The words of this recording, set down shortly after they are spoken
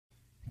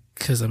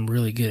because I'm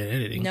really good at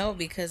editing. No,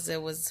 because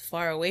it was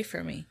far away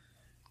from me.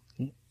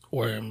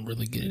 Or I'm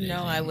really good at editing.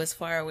 No, I was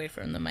far away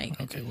from the mic.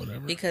 Okay,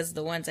 whatever. Because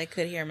the ones I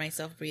could hear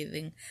myself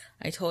breathing,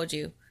 I told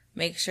you,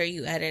 make sure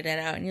you edit it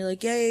out. And you're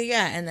like,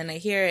 yeah. And then I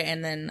hear it,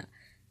 and then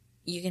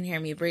you can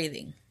hear me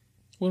breathing.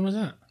 When was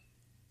that?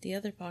 The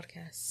other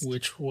podcast.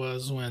 Which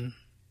was when?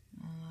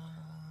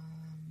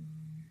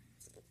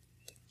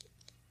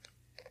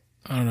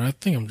 I don't know. I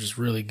think I'm just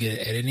really good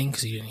at editing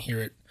because you didn't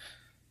hear it.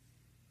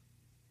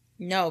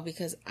 No,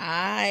 because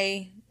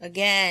I,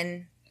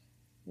 again,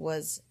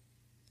 was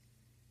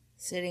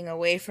sitting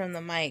away from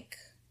the mic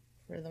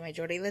for the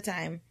majority of the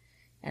time.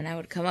 And I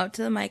would come up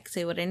to the mic,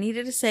 say what I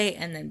needed to say,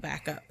 and then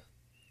back up.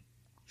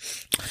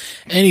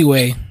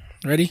 Anyway,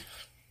 ready?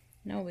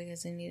 No,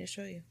 because I need to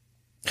show you.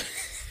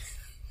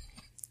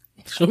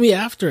 Show me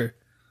after.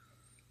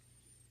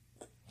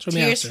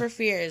 Tears for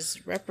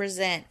Fears,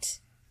 Represent.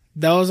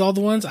 That was all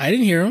the ones? I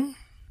didn't hear them.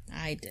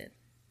 I did.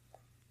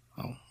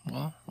 Oh,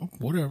 well,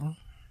 whatever.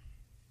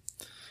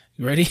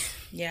 You ready?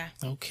 Yeah.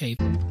 Okay.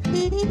 3,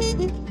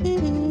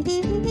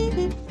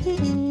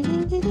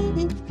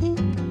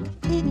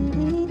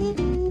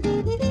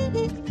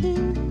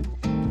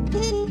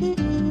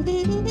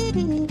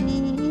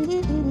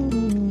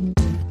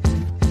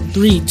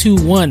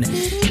 2, 1.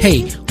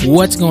 Hey,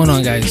 what's going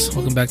on, guys?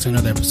 Welcome back to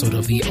another episode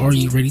of the Are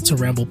You Ready to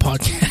Ramble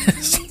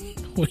podcast.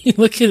 What are you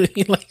looking at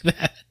me like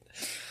that?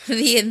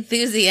 The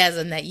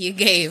enthusiasm that you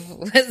gave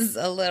was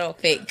a little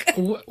fake.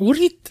 What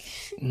are you...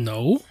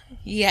 No.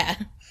 Yeah.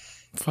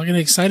 Fucking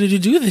excited to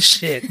do this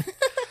shit.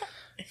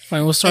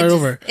 Fine, we'll start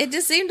over. It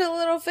just seemed a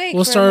little fake.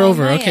 We'll start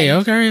over. Okay,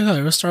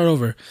 we'll start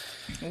over.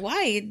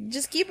 Why?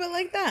 Just keep it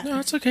like that. No,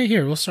 it's okay.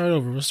 Here, we'll start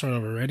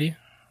over. Ready?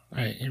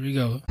 All right, here we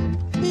go.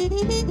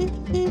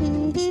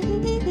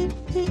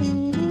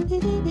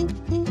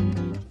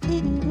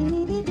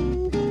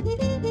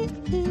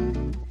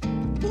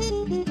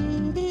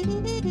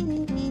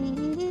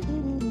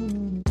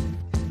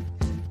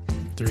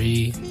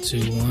 Three,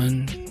 2,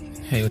 1.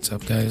 Hey, what's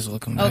up, guys?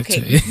 Welcome back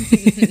to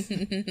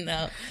it.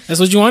 No. That's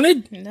what you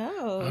wanted?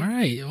 No. All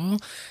right. Well,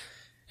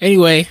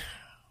 anyway,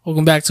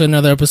 welcome back to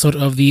another episode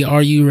of the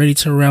Are You Ready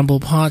to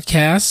Ramble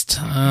podcast.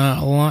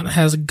 A lot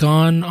has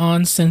gone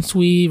on since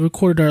we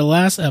recorded our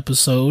last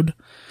episode.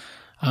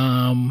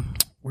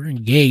 We're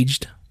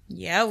engaged.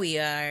 Yeah, we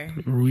are.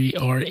 We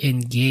are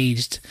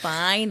engaged.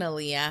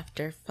 Finally,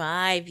 after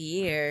 5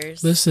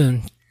 years.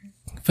 Listen,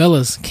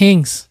 fellas,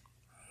 kings,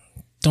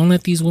 don't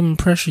let these women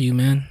pressure you,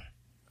 man.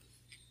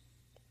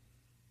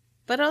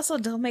 But also,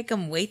 don't make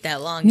them wait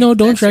that long. No,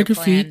 don't drag your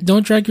feet.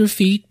 Don't drag your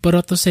feet. But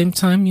at the same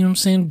time, you know what I'm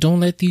saying? Don't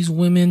let these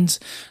women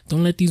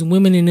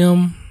in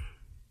them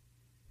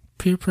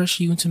peer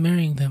pressure you into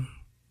marrying them.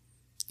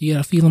 You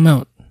gotta feel them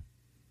out.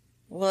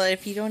 Well,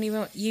 if you don't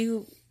even,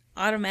 you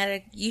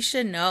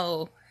should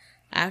know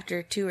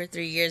after 2 or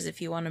 3 years if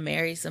you want to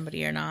marry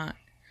somebody or not.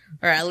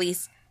 Or at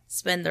least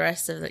spend the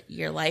rest of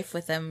your life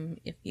with them,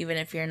 even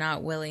if you're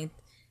not willing.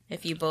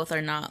 If you both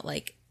are not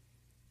like,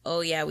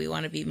 oh yeah, we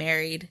want to be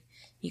married.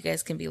 You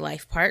guys can be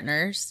life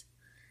partners.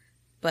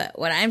 But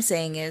what I'm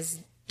saying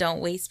is,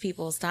 don't waste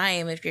people's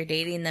time if you're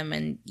dating them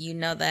and you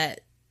know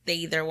that they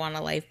either want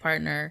a life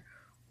partner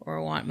or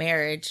want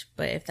marriage.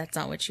 But if that's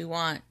not what you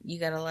want,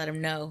 you got to let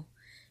them know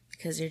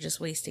because you're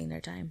just wasting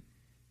their time.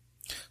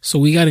 So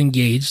we got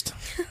engaged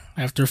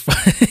after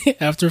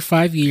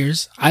 5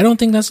 years. I don't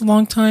think that's a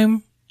long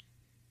time.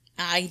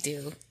 I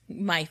do.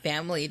 My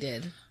family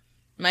did.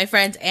 My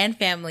friends and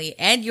family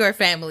and your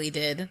family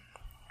did.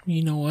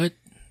 You know what?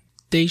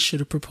 They should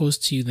have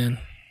proposed to you then.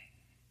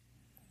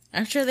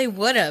 I'm sure they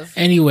would have.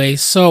 Anyway,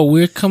 so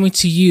we're coming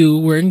to you.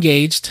 We're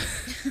engaged.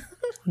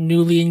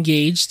 Newly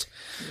engaged.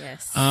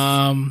 Yes.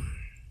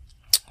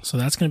 So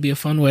that's going to be a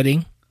fun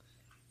wedding.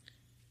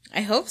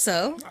 I hope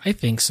so. I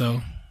think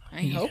so.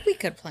 I hope we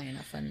could plan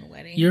a fun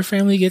wedding. Your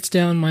family gets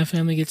down. My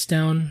family gets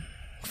down.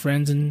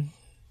 Friends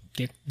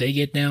they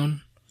get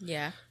down.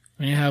 Yeah.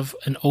 We have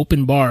an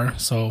open bar,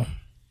 so...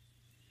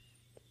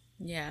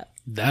 Yeah.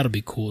 That'll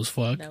be cool as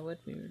fuck.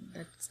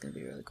 That's going to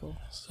be really cool.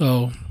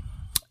 So,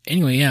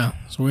 anyway, yeah.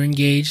 So we're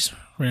engaged.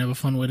 We're going to have a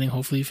fun wedding.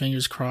 Hopefully,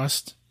 fingers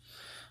crossed.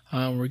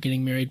 We're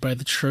getting married by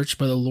the church,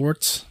 by the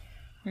Lords.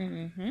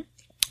 Mm-hmm.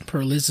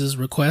 Per Liz's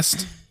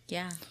request.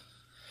 Yeah.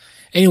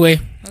 Anyway.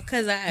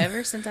 Because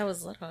ever since I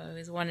was little, I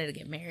always wanted to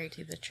get married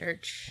to the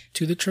church.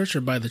 To the church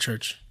or by the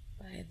church?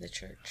 By the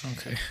church.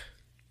 Okay.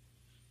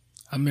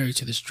 I'm married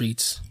to the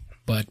streets,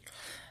 but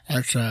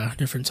that's a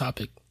different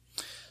topic.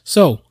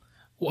 So,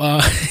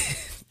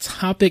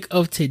 topic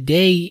of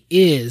today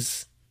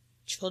is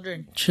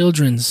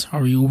children's.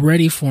 Are you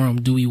ready for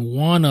them? Do we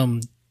want them?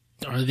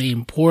 Are they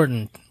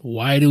important?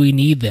 Why do we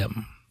need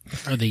them?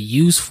 Are they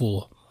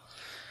useful?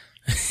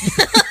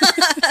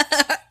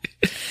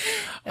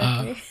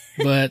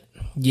 But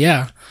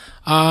yeah,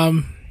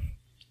 I'm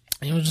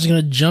just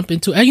gonna jump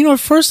into.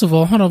 First of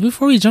all, hold on.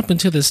 Before we jump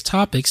into this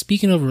topic,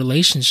 speaking of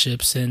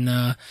relationships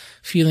and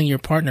feeling your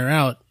partner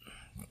out,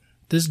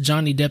 this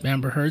Johnny Depp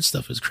Amber Heard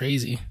stuff is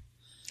crazy.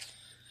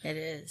 It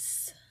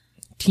is.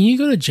 Can you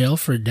go to jail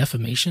for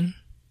defamation?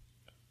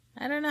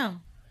 I don't know.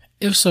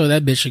 If so,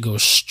 that bitch should go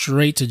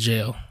straight to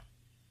jail.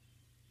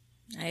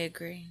 I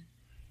agree.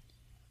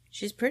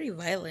 She's pretty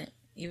violent,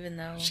 even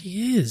though...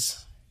 She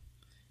is.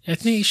 I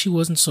think if she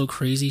wasn't so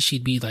crazy,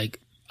 she'd be like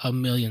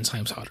 1,000,000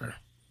 times hotter.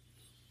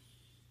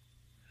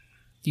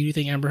 Do you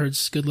think Amber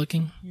Heard's good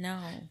looking? No.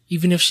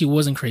 Even if she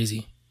wasn't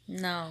crazy?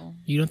 No.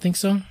 You don't think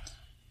so?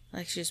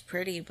 Like, she's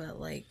pretty, but,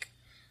 like,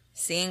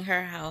 seeing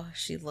her how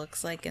she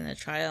looks like in the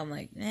trial, I'm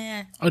like,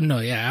 eh. Oh, no,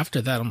 yeah.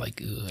 After that, I'm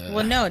like, ugh.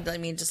 Well, no, I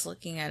mean, just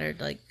looking at her,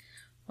 like,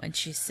 when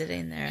she's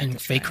sitting there. And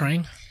fake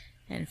crying?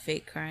 And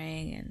fake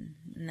crying, and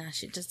no,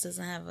 she just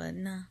doesn't have a,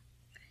 no.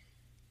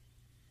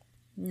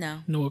 No.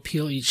 No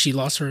appeal? She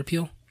lost her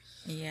appeal?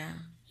 Yeah.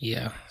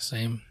 Yeah,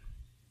 same.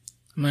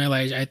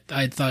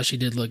 I thought she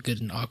did look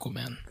good in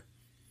Aquaman.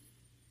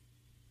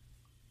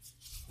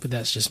 But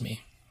that's just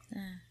me.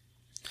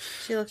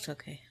 She looked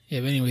okay. Yeah,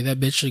 but anyway, that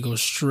bitch should go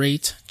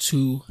straight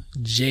to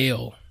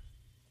jail.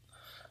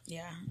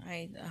 Yeah,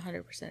 I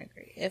 100%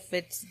 agree. If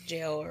it's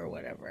jail or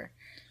whatever,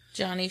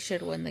 Johnny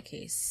should win the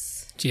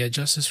case. Yeah,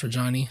 justice for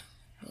Johnny.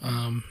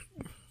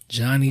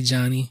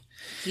 Johnny.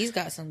 He's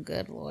got some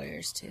good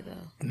lawyers too,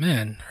 though.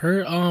 Man,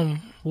 her,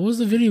 what was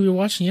the video we were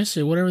watching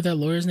yesterday? Whatever that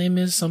lawyer's name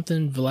is,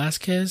 something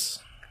Velasquez?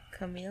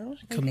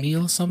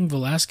 Camille, something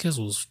Velasquez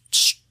was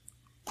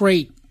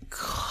straight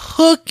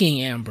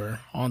cooking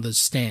Amber on the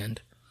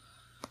stand.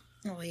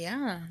 Oh,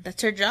 yeah.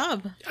 That's her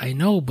job. I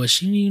know, but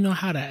she didn't even know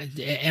how to...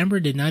 Amber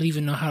did not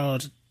even know how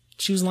to...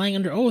 She was lying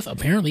under oath,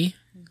 apparently.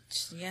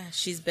 Yeah,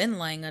 she's been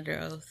lying under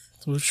oath.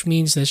 Which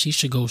means that she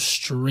should go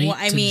straight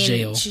to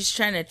jail. She's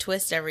trying to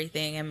twist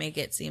everything and make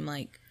it seem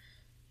like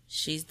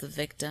she's the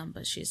victim,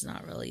 but she's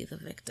not really the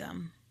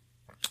victim.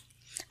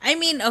 I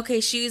mean,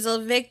 okay, she's a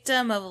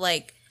victim of,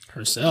 like...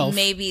 herself.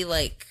 Maybe,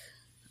 like,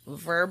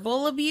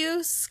 verbal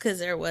abuse, because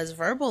there was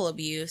verbal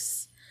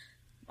abuse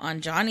on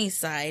Johnny's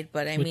side,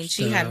 but I mean,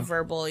 she had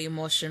verbal,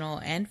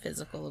 emotional, and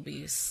physical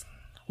abuse.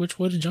 What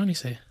did Johnny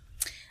say?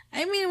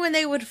 I mean, when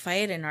they would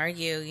fight and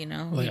argue, you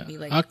know, he'd be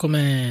like...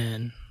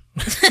 Aquaman.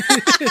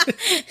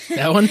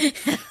 That one?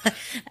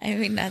 I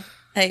mean, not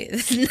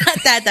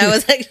that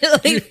was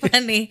actually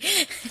funny,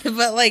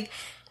 but, like,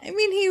 I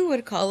mean, he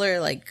would call her,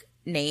 like,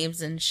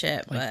 names and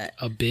shit, like but...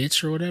 a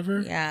bitch or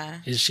whatever? Yeah.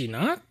 Is she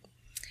not?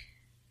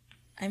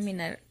 I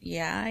mean,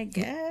 yeah, I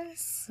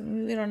guess. I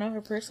mean, we don't know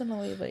her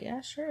personally, but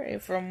yeah, sure.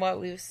 From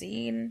what we've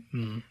seen,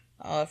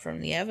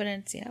 from the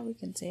evidence, yeah, we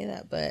can say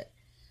that. But,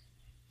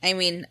 I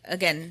mean,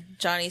 again,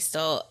 Johnny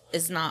still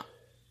is not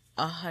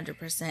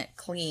 100%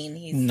 clean.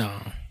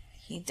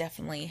 He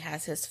definitely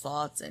has his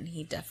faults, and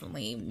he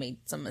definitely made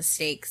some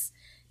mistakes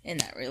in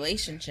that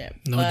relationship.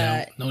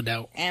 No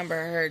doubt.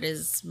 Amber Heard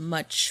is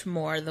much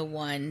more the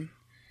one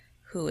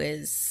who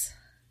is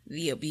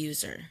the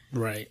abuser.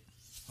 Right.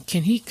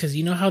 Can he, because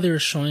you know how they were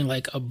showing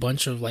like a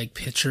bunch of like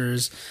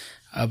pictures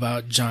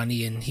about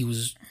Johnny and he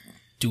was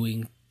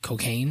doing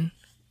cocaine?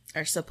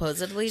 Or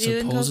supposedly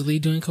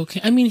doing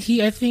cocaine. I mean,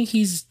 I think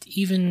he's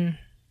even...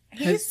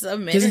 He's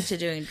admitted to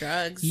doing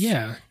drugs.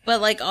 Yeah.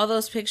 But like all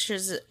those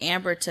pictures,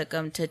 Amber took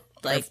him to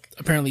like...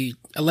 apparently,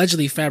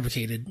 allegedly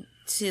fabricated.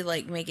 To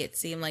like make it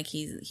seem like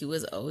he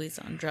was always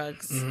on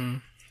drugs. Mm-hmm.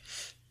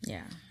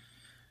 Yeah.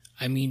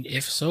 I mean,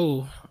 if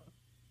so...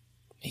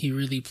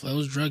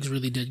 those drugs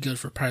really did good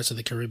for Pirates of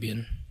the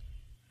Caribbean.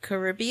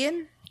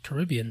 Caribbean?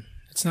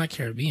 It's not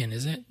Caribbean,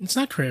 is it? It's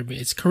not Caribbean.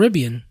 It's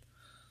Caribbean.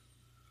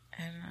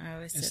 I don't know. I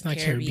always said it's not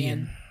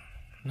Caribbean.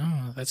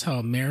 No, that's how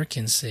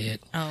Americans say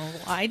it. Oh,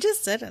 I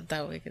just said it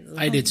that way.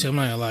 I did too. I'm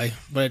not gonna lie,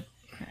 but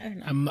I don't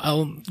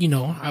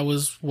know. I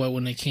was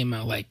when it came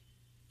out, like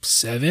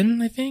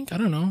 7, I think. I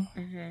don't know.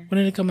 Mm-hmm. When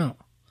did it come out?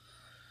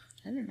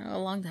 I don't know. A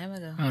long time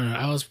ago. I don't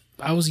know.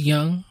 I was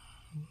young.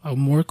 I'm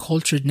more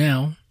cultured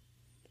now.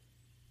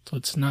 So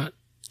it's not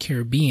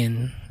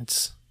Caribbean,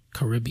 it's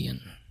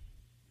Caribbean.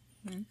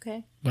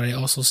 Okay. But I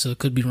also still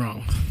could be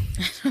wrong.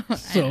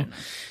 So,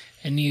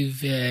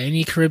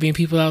 any Caribbean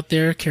people out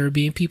there,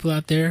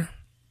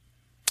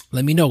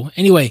 let me know.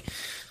 Anyway,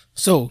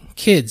 so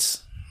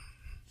kids.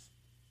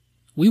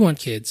 We want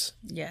kids.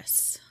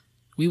 Yes.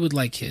 We would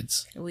like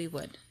kids. We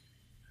would.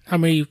 How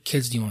many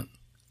kids do you want?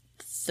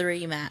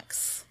 3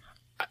 max.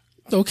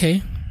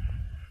 Okay.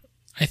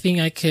 I think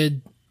I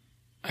could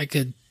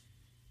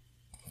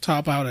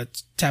tap out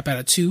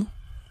at 2,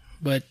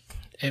 but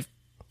if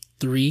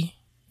 3,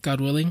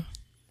 God willing,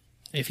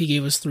 if he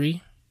gave us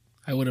 3,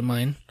 I wouldn't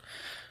mind.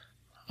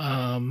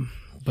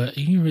 But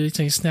you really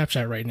taking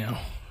Snapchat right now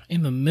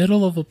in the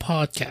middle of a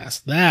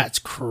podcast. That's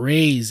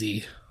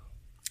crazy.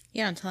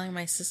 Yeah, I'm telling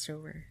my sister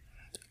we're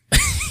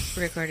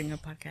recording a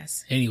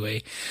podcast.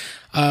 Anyway,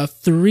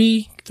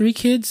 3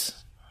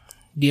 kids.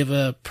 Do you have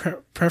a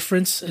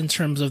preference in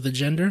terms of the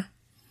gender?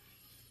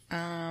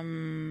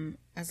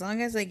 As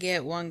long as I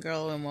get 1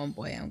 girl and 1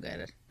 boy, I'm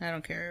good. I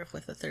don't care if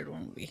with a 3rd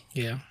one will be.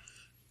 Yeah.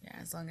 Yeah,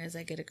 as long as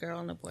I get a girl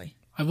and a boy.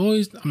 I'm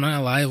not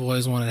gonna lie, I've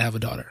always wanted to have a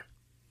daughter.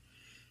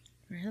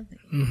 Really?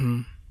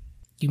 Mm-hmm.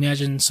 You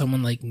imagine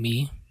someone like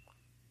me?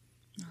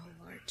 Oh,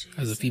 Lord Jesus.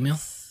 As a female?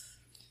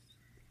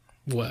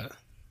 What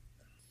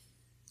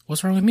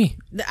What's wrong with me?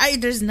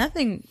 There's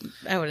nothing.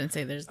 I wouldn't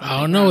say there's nothing.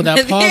 Oh no, wrong.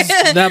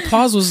 that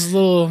pause was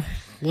a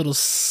little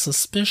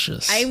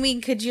suspicious. I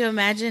mean, could you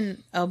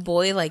imagine a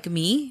boy like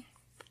me?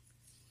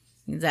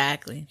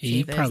 Exactly.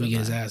 He probably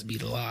get his ass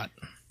beat a lot.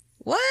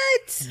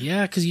 What?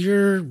 Yeah, because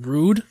you're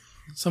rude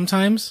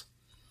sometimes.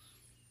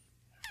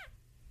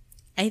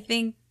 I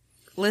think.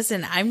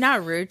 Listen, I'm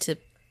not rude to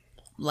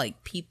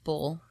like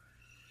people.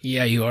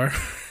 Yeah, you are.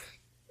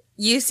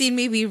 You've seen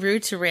me be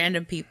rude to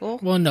random people.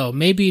 Well, no,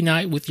 maybe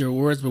not with your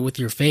words, but with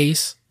your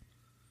face.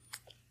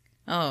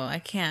 Oh, I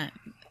can't.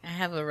 I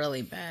have a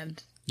really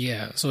bad.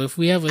 Yeah, so if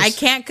we have I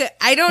can't.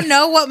 I don't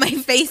know what my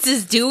face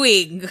is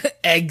doing.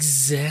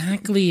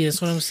 Exactly,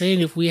 that's what I'm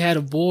saying. If we had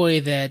a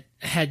boy that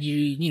had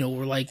you,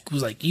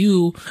 was like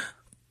you,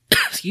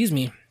 excuse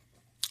me,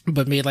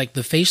 but made like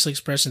the facial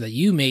expression that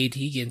you made,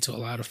 he'd get into a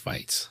lot of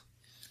fights.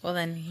 Well,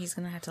 then he's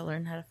gonna have to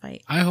learn how to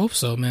fight. I hope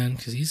so, man,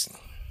 because he's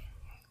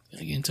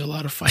gonna get into a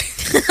lot of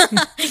fights.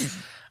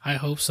 I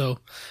hope so.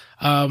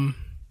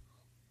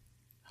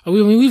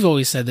 We've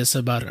always said this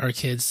about our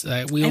kids.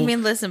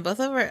 Listen, both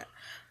of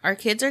our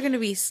kids are gonna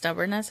be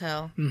stubborn as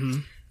hell. Mm-hmm.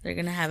 They're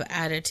gonna have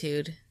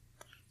attitude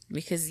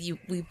because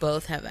we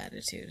both have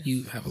attitude.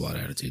 You have a lot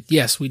of attitude.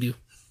 Yes, we do.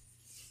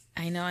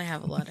 I know I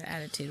have a lot of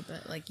attitude,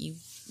 but like you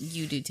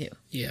do too.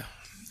 Yeah.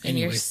 And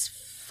Anyway. you're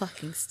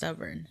fucking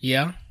stubborn.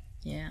 Yeah.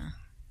 Yeah.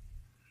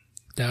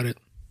 Doubt it.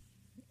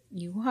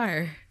 You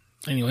are.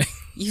 Anyway.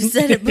 You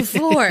said it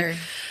before.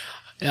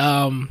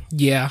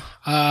 Yeah.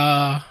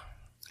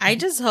 I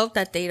just hope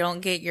that they don't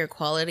get your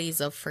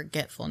qualities of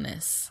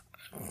forgetfulness.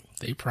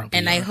 They probably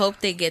And are. I hope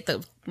they get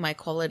my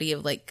quality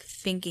of like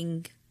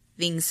thinking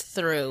things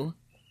through.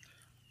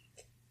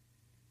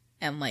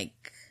 And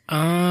like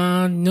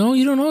no,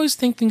 you don't always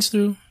think things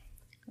through.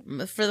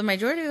 for the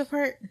majority of the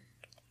part,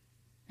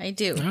 I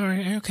do. All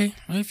right, okay.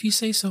 Well, if you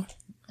say so.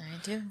 I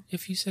do.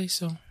 If you say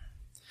so.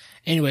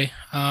 Anyway,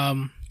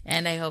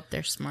 And I hope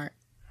they're smart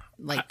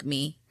like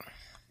me.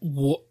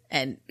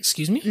 And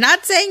excuse me?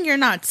 not saying you're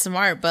not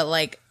smart, but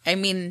like, I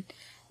mean,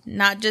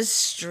 not just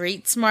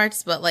street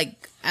smarts, but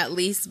like at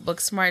least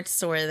book smarts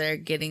to where they're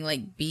getting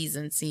like B's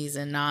and C's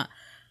and not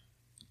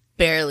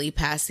barely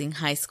passing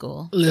high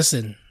school.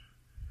 Listen,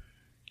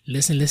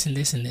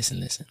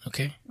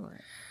 okay? What?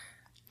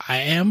 I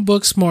am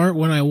book smart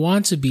when I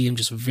want to be. I'm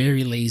just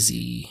very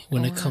lazy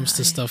when it comes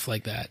to stuff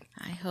like that.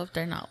 I hope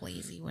they're not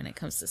lazy when it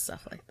comes to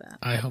stuff like that.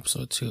 I hope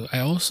so too. I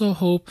also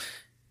hope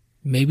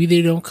maybe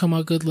they don't come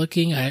out good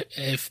looking.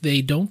 If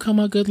they don't come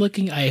out good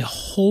looking, I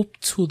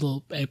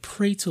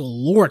pray to the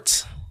Lord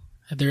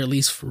that they're at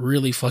least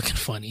really fucking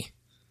funny.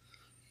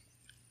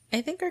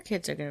 I think our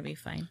kids are going to be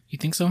fine. You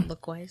think so?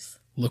 Look-wise.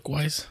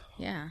 Look-wise?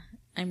 Yeah.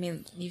 I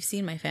mean, you've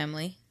seen my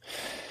family.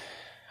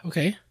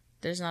 Okay.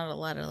 There's not a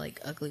lot of like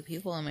ugly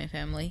people in my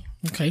family.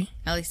 Okay.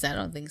 At least I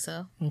don't think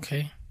so.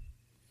 Okay.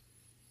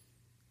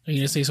 Are you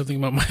going to say something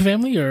about my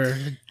family or?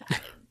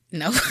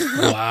 No.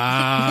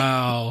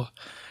 Wow.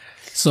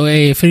 So,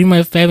 hey, if any of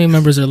my family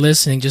members are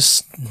listening,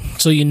 just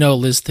so you know,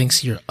 Liz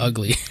thinks you're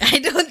ugly. I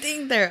don't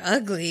think they're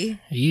ugly.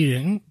 You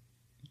didn't.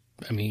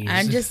 I mean,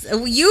 You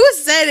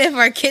said if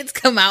our kids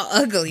come out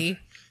ugly.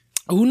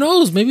 Who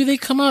knows? Maybe they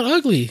come out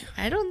ugly.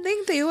 I don't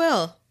think they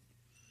will.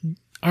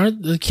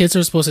 Aren't the kids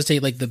are supposed to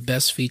take like the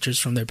best features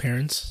from their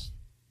parents?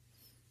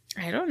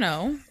 I don't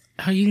know.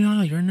 How you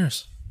know? You're a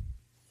nurse.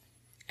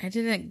 I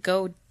didn't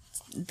go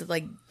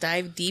like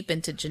dive deep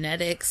into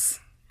genetics.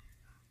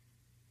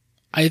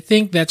 I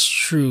think that's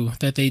true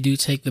that they do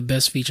take the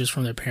best features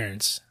from their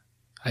parents.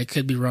 I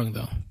could be wrong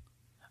though.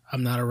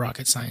 I'm not a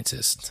rocket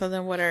scientist. So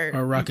then, what are Or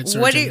a rocket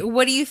surgeon.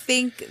 What do you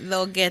think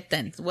they'll get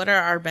then? What are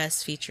our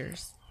best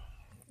features?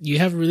 You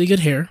have really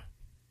good hair.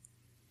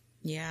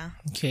 Yeah,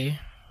 Okay.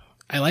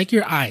 I like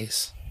your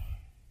eyes.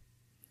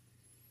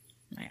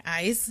 my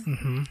eyes.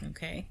 Mm-hmm.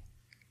 Okay.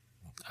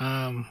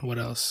 What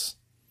else?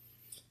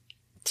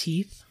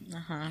 Teeth.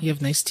 Uh-huh. You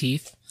have nice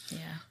teeth.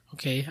 Yeah.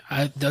 Okay.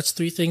 That's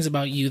 3 things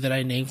about you that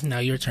I named. Now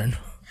your turn.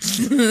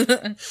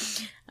 You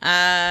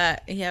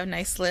have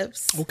nice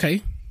lips.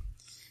 Okay.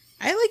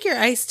 I like your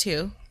eyes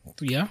too.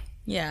 Yeah.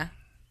 Yeah.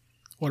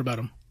 What about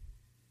them?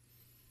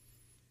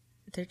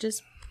 They're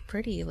just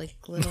pretty, like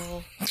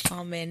little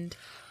almond,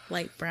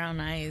 light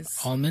brown eyes.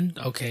 Almond.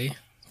 Okay.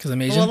 Because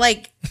I'm Asian. Well,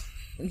 like,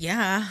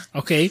 yeah.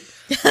 Okay.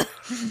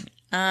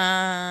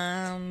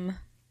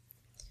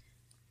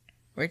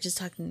 We're just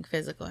talking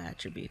physical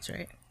attributes,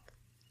 right?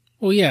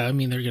 Well, yeah. I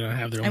mean, they're gonna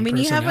have their own. I mean,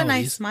 you have a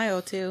nice personalities.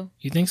 smile too.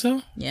 You think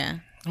so? Yeah.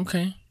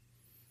 Okay.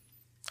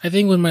 I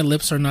think when my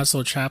lips are not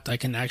so chapped, I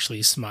can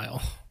actually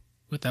smile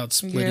without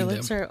splitting Your them.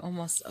 lips are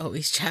almost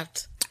always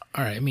chapped.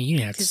 All right. I mean, you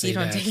didn't have to 'Cause say you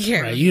don't that. take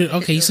care of right?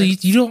 Okay. your So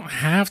you don't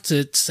have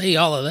to say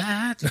all of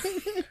that.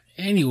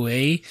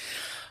 Anyway,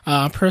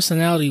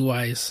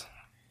 personality-wise,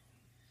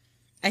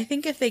 I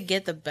think if they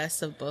get the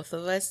best of both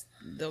of us,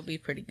 they'll be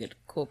pretty good,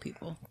 cool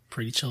people.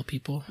 pretty chill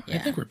people. I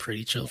Yeah. think we're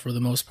pretty chill for the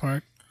most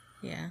part.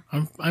 Yeah.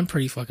 I'm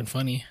pretty fucking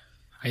funny.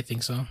 I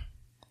think so.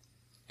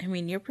 I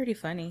mean, you're pretty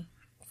funny.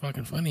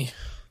 Fucking funny.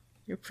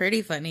 You're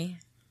pretty funny.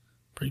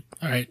 Pretty.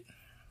 All right.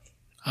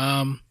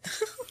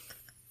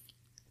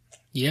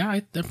 Yeah,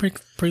 they're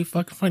pretty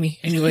fucking funny.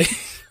 Anyway.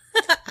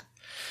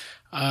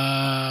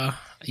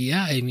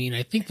 Yeah, I mean,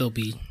 I think they'll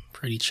be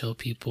pretty chill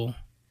people.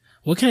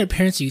 What kind of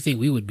parents do you think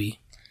we would be?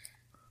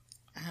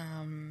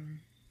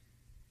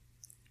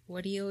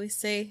 What do you always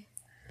say?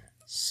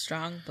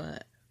 Strong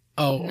but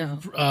no.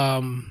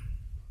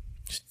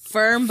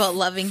 Firm but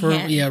loving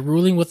hand. Yeah,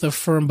 ruling with a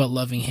firm but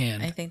loving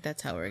hand. I think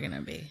that's how we're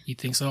gonna be. You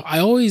think so? I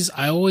always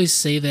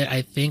say that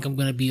I think I'm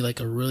gonna be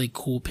like a really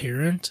cool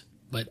parent,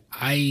 but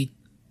I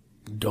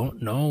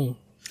don't know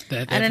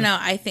that. I don't know.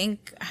 I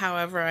think,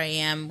 however, I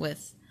am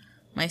with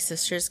my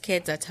sister's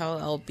kids, that's how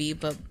I'll be,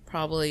 but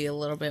probably a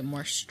little bit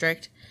more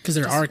strict. Because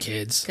they're our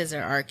kids. Because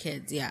they're our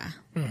kids, yeah.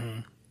 Mm-hmm.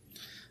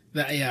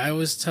 I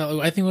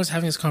think I was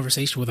having this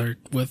conversation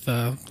with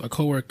a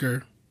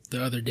coworker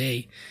the other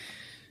day,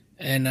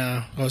 and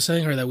I was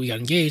telling her that we got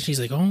engaged. She's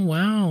like, "Oh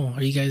wow,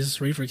 are you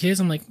guys ready for kids?"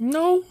 I'm like,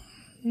 "No,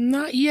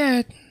 not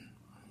yet."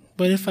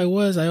 But if I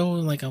was, I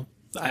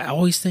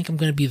always think I'm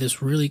gonna be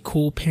this really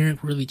cool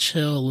parent, really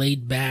chill,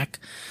 laid back,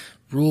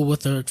 rule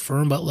with a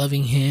firm but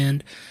loving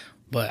hand.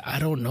 But I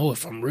don't know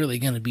if I'm really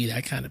gonna be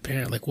that kind of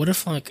parent. Like, what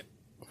if like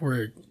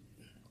we're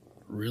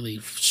really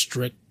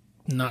strict,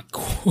 not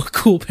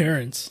cool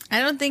parents? I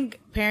don't think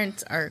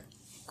parents are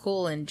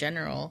cool in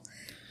general.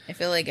 I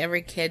feel like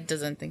every kid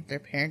doesn't think their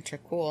parents are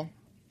cool.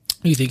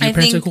 You think your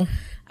parents are cool?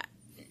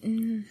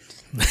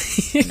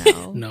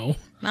 No. No.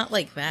 Not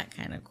like that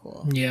kind of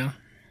cool. Yeah.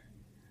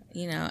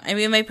 You know, I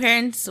mean, my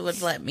parents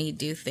would let me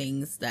do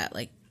things that,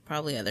 like,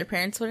 probably other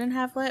parents wouldn't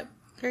have let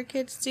their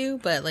kids do.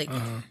 But, like,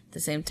 at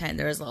the same time,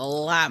 there was a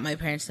lot my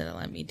parents didn't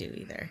let me do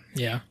either.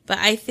 Yeah. But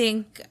I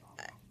think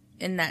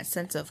in that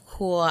sense of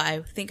cool,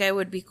 I think I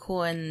would be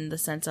cool in the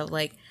sense of,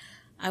 like,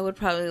 I would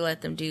probably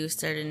let them do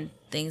certain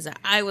things that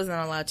I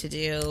wasn't allowed to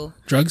do.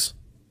 Drugs?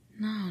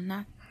 No,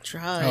 not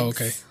drugs. Oh,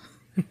 okay.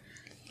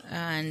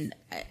 And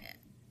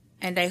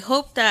I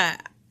hope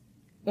that,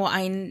 well,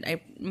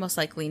 I most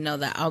likely know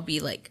that I'll be,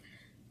 like,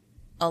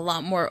 a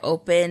lot more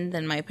open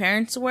than my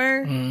parents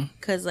were.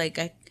 Because, like,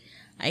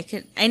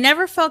 I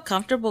never felt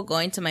comfortable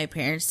going to my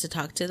parents to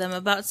talk to them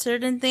about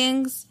certain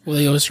things. Will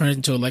they always turn it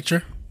into a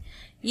lecture?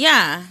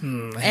 Yeah.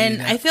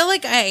 I feel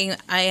like I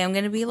am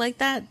going to be like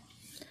that.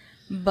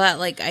 But,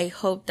 like, I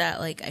hope that,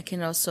 like, I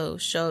can also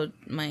show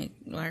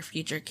our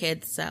future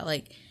kids that,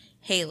 like,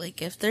 hey,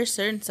 like, if there's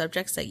certain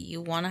subjects that you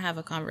want to have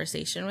a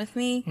conversation with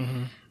me,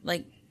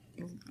 like,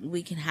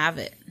 we can have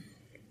it.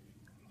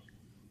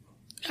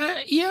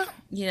 Yeah.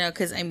 You know,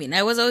 because, I mean,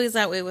 I was always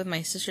that way with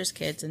my sister's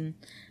kids, and,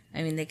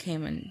 I mean, they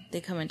come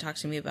and talk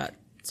to me about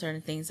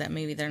certain things that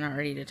maybe they're not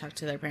ready to talk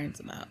to their parents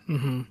about.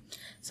 Mm-hmm.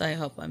 So I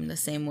hope I'm the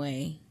same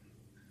way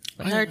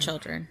with our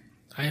children.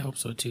 I hope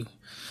so, too.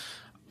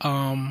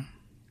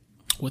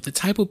 With the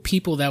type of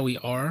people that we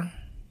are,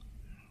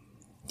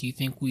 do you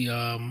think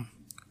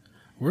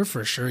we're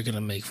for sure going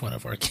to make fun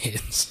of our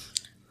kids?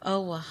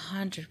 Oh,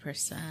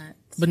 100%.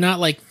 But not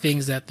like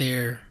things that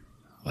they're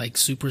like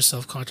super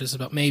self-conscious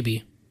about.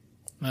 Maybe.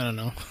 I don't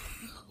know.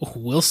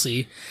 We'll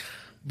see.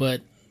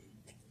 But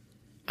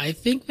I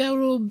think that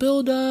will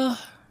build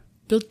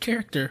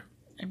character.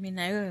 I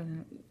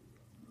mean,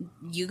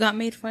 you got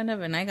made fun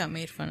of and I got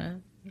made fun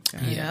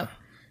of. Yeah.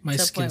 My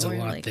skin's a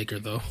lot thicker,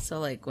 though. So,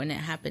 like, when it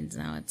happens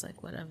now, it's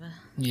like, whatever.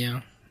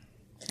 Yeah.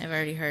 I've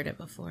already heard it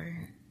before.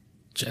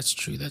 That's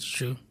true.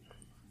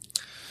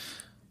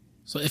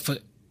 So if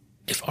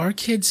our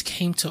kids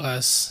came to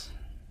us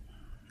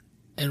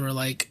and were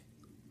like,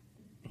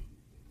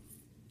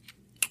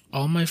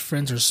 all my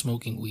friends are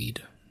smoking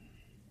weed,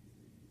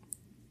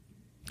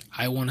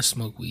 I want to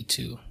smoke weed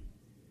too,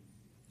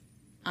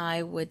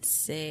 I would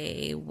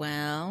say,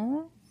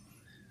 well,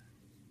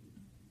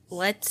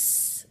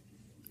 let's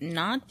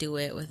not do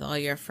it with all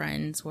your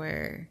friends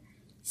where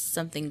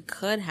something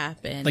could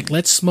happen. Like,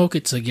 let's smoke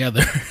it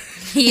together.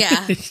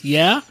 Yeah.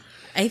 Yeah?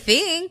 I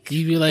think.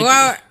 You'd be like...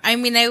 Well, I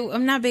mean,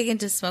 I'm not big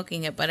into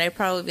smoking it, but I'd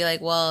probably be like,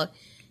 well,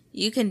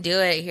 you can do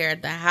it here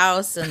at the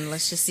house and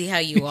let's just see how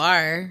you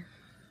are.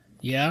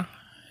 Yeah?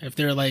 If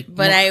they're like...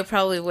 But I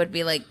probably would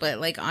be like, but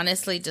like,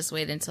 honestly, just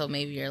wait until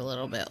maybe you're a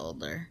little bit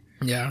older.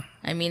 Yeah.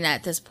 I mean,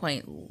 at this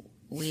point,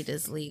 weed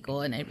is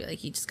legal, and I'd be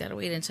like, you just gotta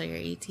wait until you're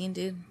 18,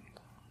 dude.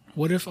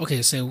 What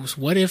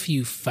if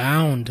you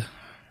found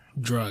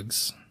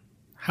drugs?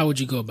 How would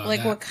you go about that?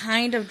 Like, what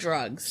kind of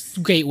drugs?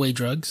 Gateway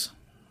drugs.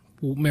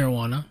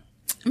 Marijuana.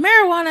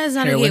 Marijuana is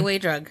not Heroin. a gateway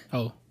drug.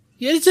 Oh.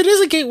 Yes, it is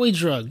a gateway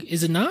drug.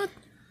 Is it not?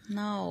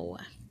 No.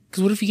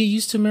 Because what if you get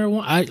used to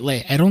marijuana?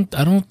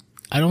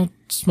 I don't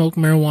smoke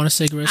marijuana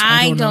cigarettes.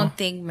 I don't know.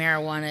 think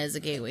marijuana is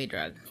a gateway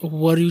drug.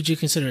 What would you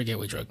consider a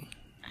gateway drug?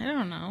 I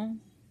don't know.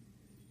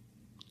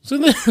 So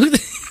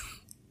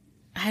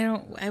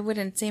I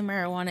wouldn't say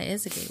marijuana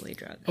is a gateway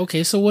drug.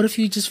 Okay, so what if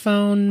you just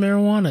found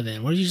marijuana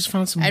then? What if you just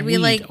found some weed? I'd be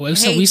like,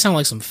 hey, we sound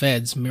like some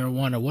feds,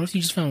 marijuana. What if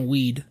you just found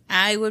weed?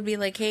 I would be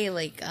like, hey,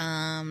 like, you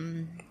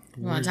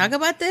want to talk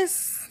about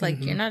this? Like,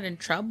 you're not in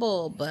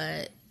trouble,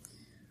 but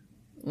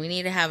we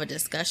need to have a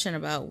discussion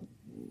about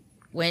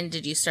when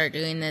did you start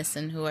doing this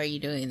and who are you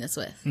doing this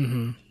with?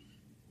 Mm-hmm.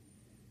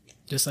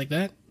 Just like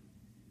that?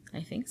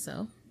 I think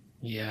so.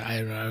 Yeah, I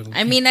don't know.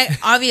 I mean,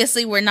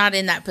 obviously we're not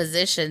in that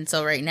position,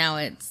 so right now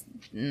it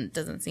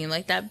doesn't seem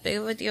like that big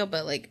of a deal.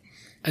 But like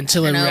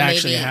until it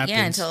actually happens,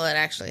 yeah, until it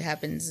actually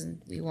happens,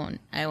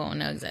 I won't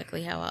know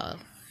exactly how I'll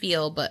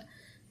feel, but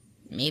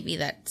maybe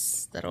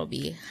that'll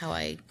be how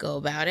I go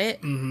about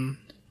it. Mm-hmm.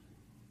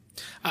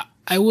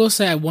 I will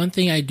say one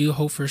thing I do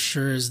hope for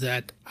sure is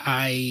that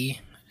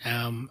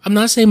I'm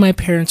not saying my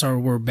parents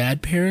were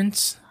bad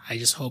parents. I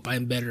just hope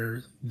I'm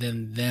better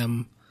than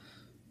them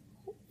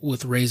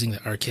with raising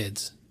our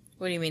kids.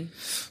 What do you mean?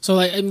 So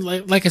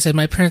like I said,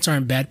 my parents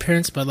aren't bad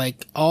parents, but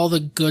like all the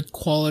good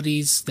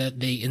qualities that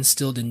they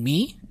instilled in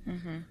me,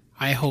 mm-hmm.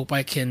 I hope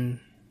I can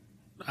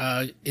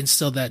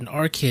instill that in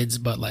our kids,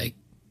 but like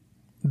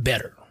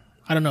better.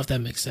 I don't know if that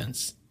makes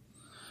sense.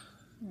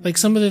 Like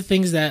some of the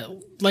things that,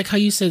 like how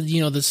you said,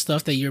 the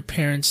stuff that your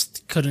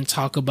parents couldn't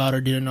talk about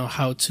or didn't know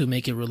how to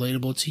make it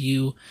relatable to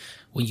you,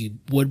 when you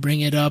would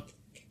bring it up,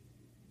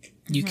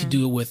 you could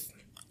do it with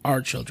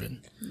our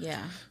children.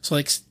 Yeah. So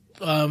like,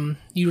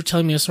 you were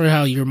telling me a story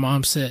how your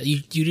mom said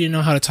you didn't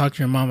know how to talk to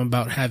your mom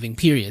about having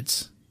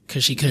periods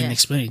because she couldn't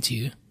explain it to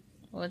you.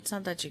 Well, it's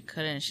not that she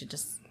couldn't. She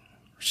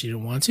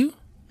didn't want to.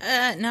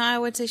 No, I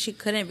would say she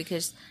couldn't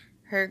because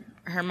her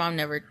mom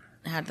never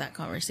had that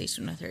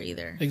conversation with her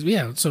either.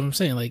 Yeah, that's what I'm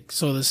saying. Like,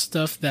 so the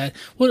stuff that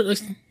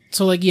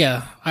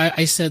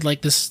I said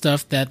like the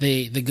stuff that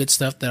the good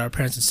stuff that our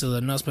parents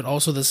instilled in us, but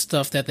also the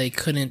stuff that they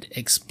couldn't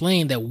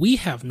explain that we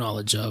have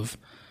knowledge of,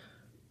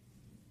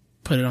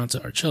 put it onto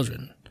our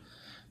children.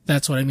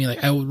 That's what I mean.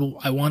 Like, I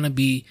want to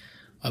be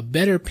a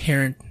better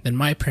parent than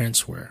my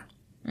parents were,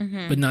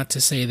 but not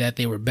to say that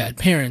they were bad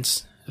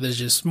parents. There's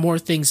just more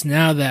things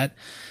now that,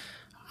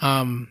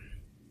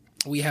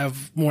 we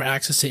have more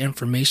access to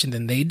information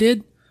than they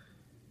did.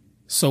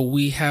 So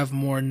we have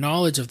more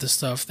knowledge of the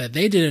stuff that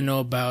they didn't know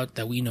about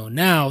that we know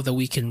now that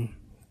we can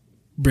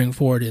bring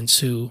forward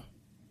into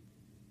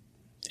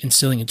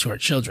instilling into our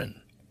children.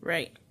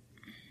 Right.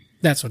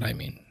 That's what I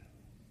mean.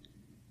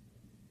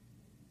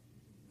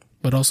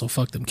 But also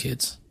fuck them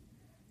kids.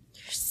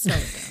 You're so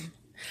dumb.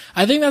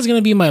 I think that's going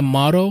to be my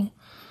motto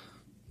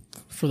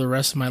for the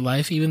rest of my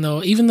life. Even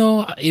though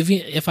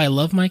if I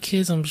love my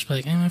kids, I'm just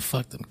like,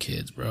 fuck them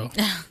kids, bro.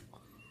 God.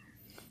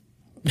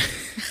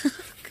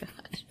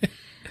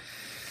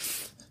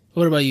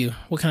 What about you?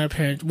 What kind of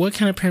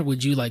parent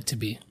would you like to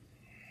be?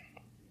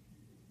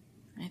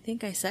 I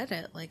think I said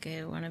it. Like,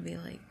 I want to be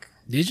like...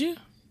 Did you?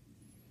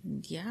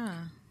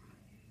 Yeah.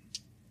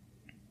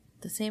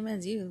 The same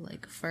as you.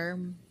 Like,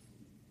 firm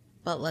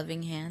but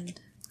loving hand.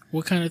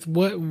 What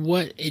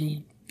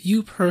in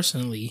you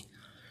personally,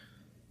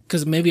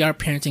 because maybe our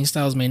parenting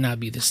styles may not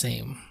be the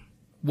same,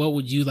 what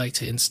would you like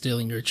to instill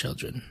in your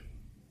children?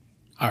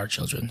 Our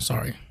children,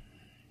 sorry.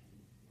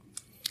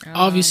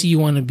 Obviously, you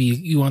want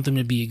them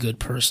to be a good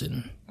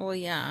person. Well,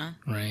 yeah.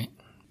 Right.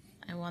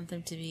 I want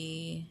them to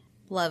be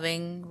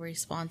loving,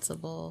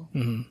 responsible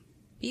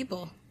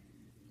people.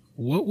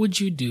 What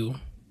would you do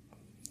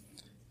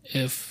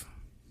if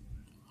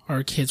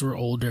our kids were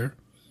older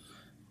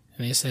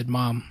and they said,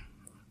 "Mom,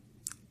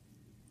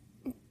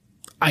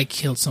 I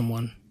killed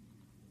someone.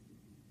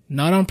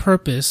 Not on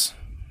purpose,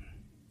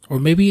 or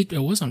maybe it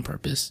was on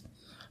purpose.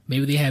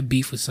 Maybe they had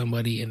beef with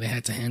somebody and they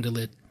had to handle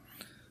it.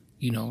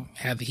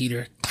 Have the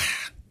heater,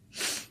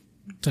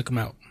 took them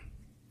out."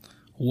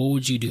 What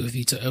would you do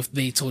if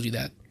they told you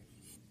that?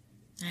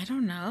 I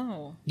don't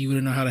know. You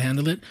wouldn't know how to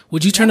handle it?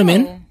 Would you turn them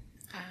in?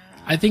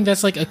 I think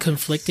that's like a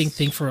conflicting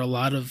thing for a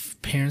lot of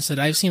parents that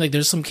I've seen. Like,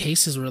 there's some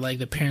cases where like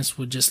the parents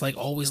would just like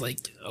always like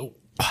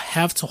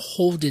have to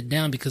hold it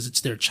down because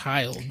it's their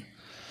child.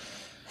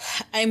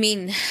 I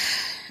mean,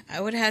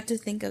 I would have to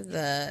think of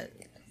the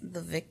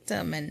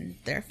victim and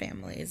their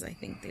families. I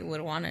think they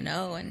would want to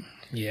know. And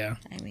yeah,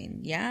 I mean,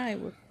 yeah, I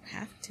would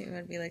have to.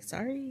 I'd be like,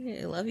 sorry,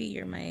 I love you.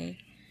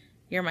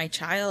 You're my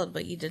child,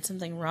 but you did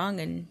something wrong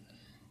and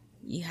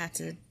you had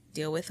to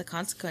deal with the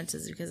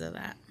consequences because of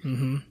that.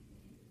 Mm-hmm.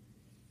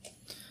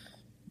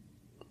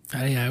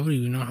 I wouldn't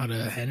even know how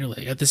to handle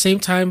it. At the same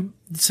time,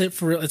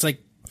 it's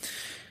like,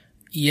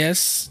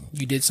 yes,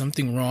 you did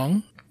something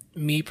wrong.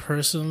 Me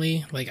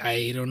personally, like,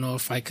 I don't know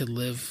if I could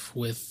live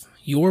with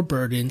your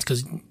burdens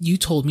because you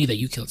told me that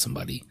you killed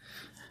somebody.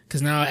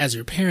 Because now, as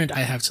your parent,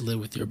 I have to live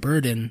with your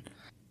burden.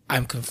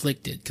 I'm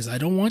conflicted because I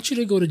don't want you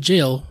to go to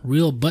jail,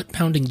 real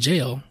butt-pounding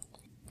jail.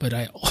 But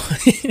I...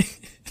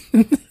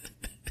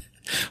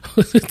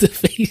 What's with the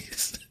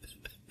face?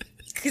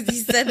 Because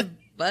you said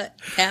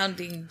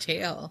butt-pounding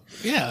jail.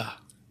 Yeah,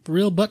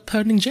 real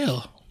butt-pounding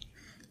jail.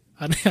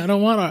 I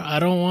don't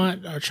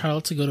want our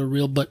child to go to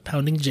real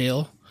butt-pounding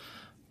jail.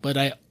 But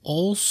I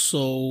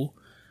also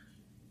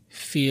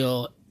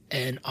feel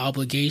an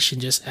obligation,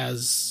 just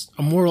as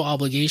a moral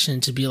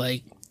obligation, to be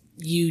like,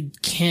 you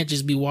can't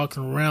just be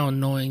walking around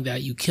knowing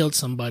that you killed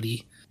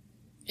somebody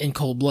in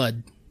cold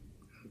blood.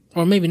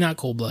 Or maybe not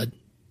cold blood.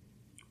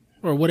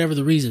 Or whatever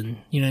the reason.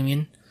 You know what I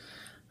mean?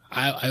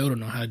 I don't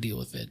know how to deal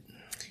with it.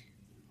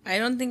 I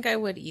don't think I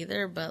would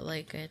either, but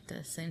like at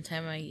the same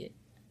time,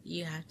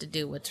 you have to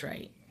do what's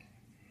right.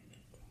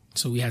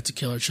 So we have to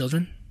kill our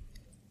children?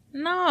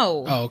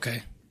 No. Oh,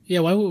 okay. Yeah,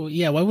 why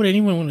would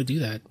anyone want to do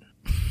that?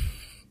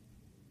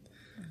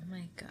 Oh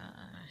my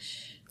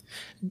gosh.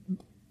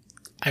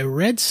 I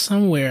read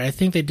somewhere, I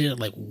think they did it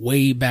like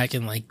way back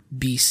in like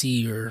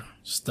BC or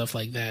stuff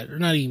like that. Or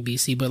not even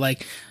BC, but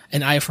like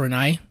an eye for an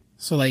eye.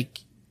 So like,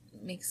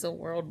 Makes the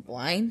world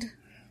blind?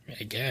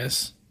 I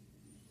guess.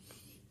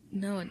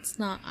 No, it's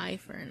not eye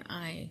for an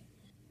eye.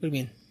 What do you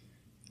mean?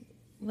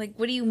 Like,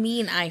 what do you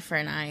mean eye for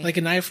an eye? Like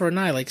an eye for an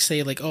eye. Like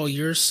say like, oh,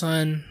 your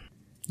son,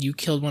 you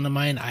killed one of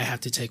mine, I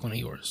have to take one of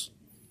yours.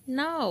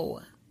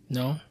 No.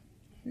 No?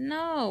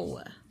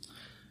 No.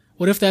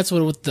 What if that's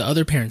what the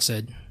other parent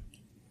said?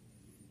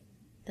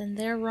 Then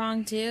they're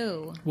wrong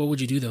too. What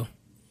would you do though?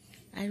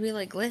 I'd be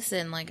like,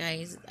 listen, like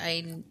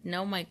I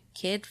know my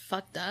kid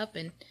fucked up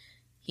and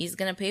he's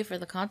gonna pay for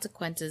the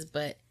consequences,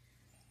 but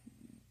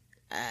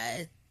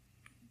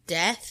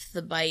death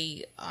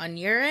by on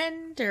your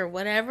end or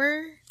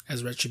whatever.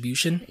 As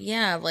retribution?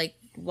 Yeah, like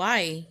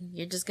why?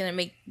 You're just gonna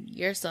make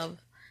yourself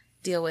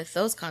deal with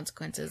those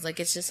consequences. Like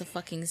it's just a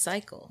fucking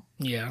cycle.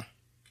 Yeah.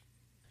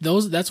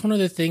 That's one of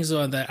the things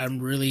that I'm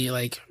really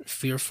like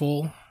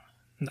fearful.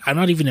 I'm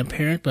not even a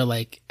parent, but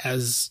like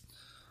as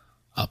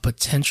a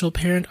potential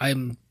parent,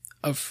 I'm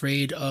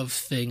afraid of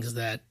things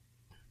that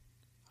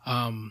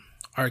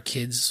our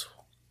kids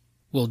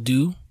will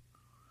do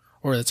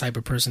or the type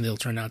of person they'll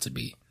turn out to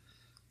be.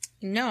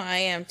 No, I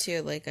am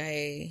too. Like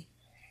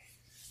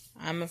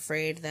I'm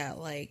afraid that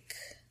like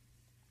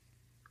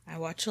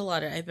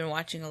I've been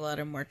watching a lot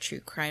of more true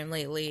crime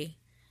lately,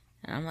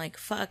 and I'm like,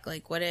 fuck,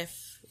 like what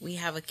if we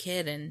have a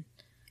kid and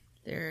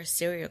they're a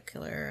serial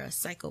killer, or a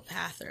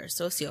psychopath, or a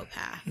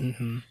sociopath,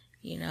 Mm-hmm.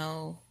 you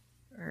know,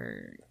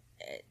 or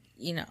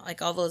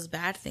like all those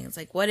bad things.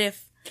 Like what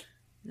if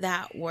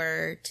that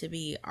were to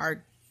be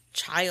our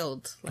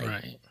child? Like,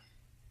 Right.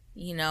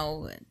 you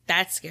know,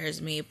 that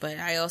scares me. But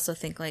I also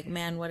think like,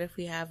 man, what if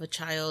we have a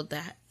child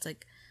that's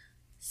like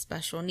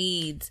special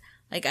needs?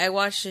 Like I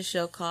watched a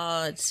show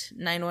called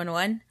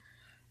 911,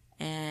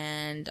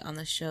 and on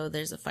the show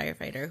there's a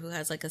firefighter who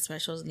has like a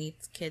special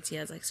needs kid. He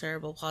has like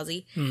cerebral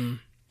palsy.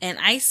 And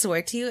I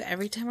swear to you,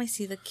 every time I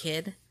see the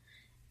kid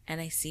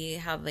and I see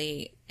how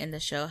they, in the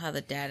show, how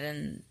the dad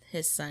and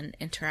his son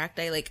interact,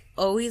 I like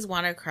always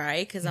want to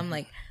cry because I'm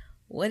like,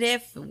 what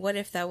if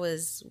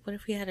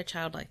we had a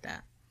child like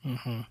that?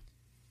 Mm-hmm.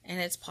 And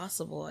it's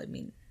possible. I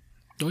mean,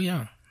 oh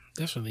yeah,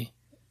 definitely.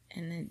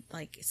 And it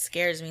like it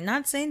scares me.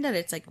 Not saying that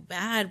it's like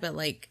bad, but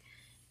like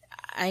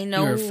I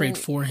know You're afraid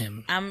for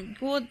him.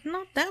 Well,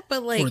 not that,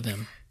 but like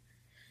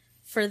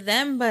for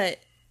them, but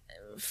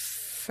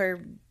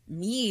for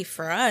me,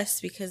 for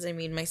us, because I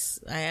mean,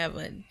 I have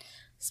a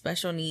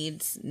special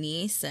needs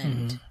niece,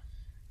 and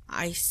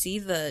I see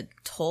the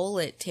toll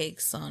it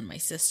takes on my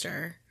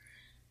sister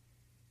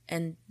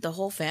and the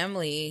whole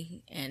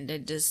family, and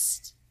it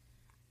just,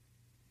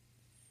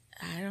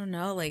 I don't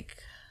know, like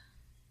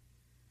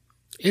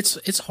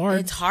it's hard.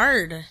 It's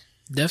hard.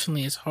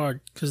 Definitely, it's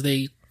hard because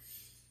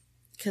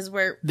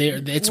we're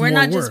it's we're more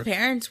not work. Just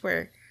parents,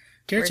 we're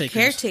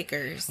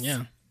caretakers.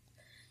 Yeah.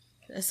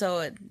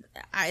 So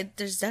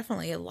there's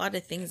definitely a lot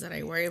of things that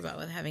I worry about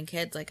with having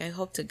kids. Like I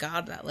hope to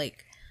God that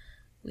like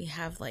we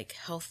have like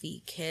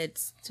healthy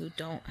kids who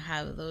don't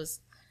have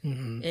those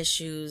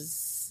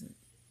issues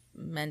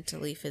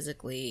mentally,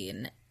 physically,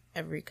 in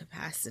every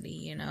capacity,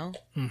 you know?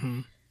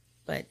 Mm-hmm.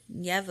 But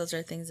yeah, those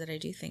are things that I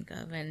do think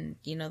of. And,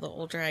 you know, the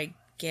older I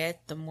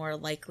get, the more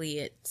likely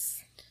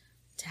it's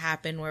to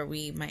happen where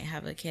we might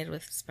have a kid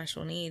with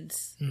special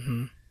needs.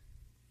 Mm-hmm.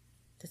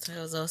 That's why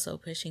I was also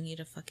pushing you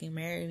to fucking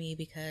marry me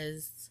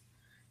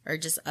or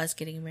just us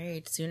getting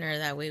married sooner.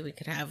 That way we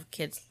could have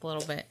kids a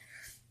little bit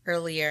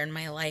earlier in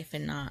my life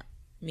and not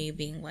me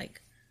being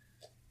like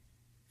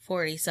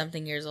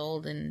 40-something years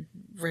old and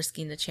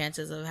risking the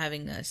chances of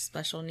having a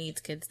special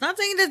needs kid. Not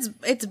saying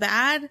it's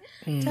bad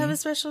to have a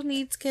special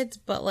needs kid,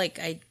 but like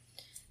I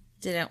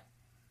didn't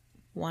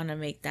want to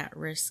make that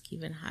risk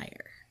even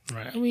higher.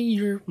 Right. I mean,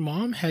 your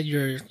mom had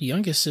your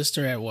youngest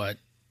sister at what?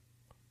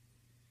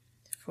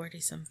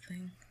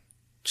 40-something.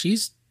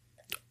 She's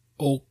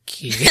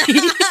okay.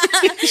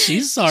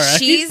 She's all right.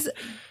 She's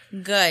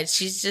good.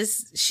 She's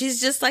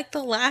just like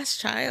the last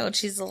child.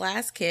 She's the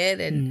last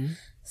kid, and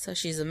so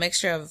she's a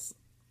mixture of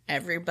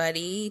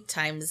everybody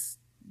times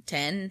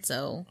 10.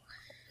 So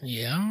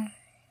yeah,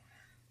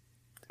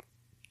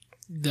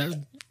 that's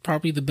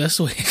probably the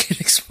best way I can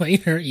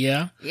explain her.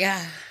 Yeah.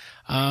 Yeah.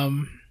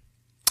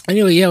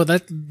 Anyway, yeah,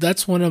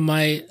 that's one of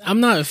my. I'm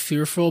not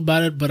fearful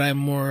about it, but I'm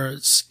more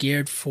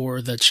scared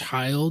for the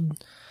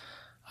child.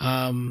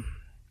 Because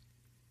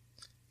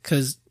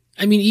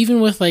I mean, even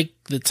with like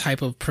the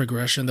type of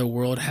progression the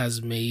world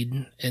has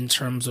made in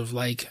terms of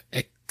like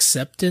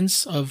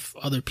acceptance of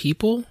other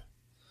people,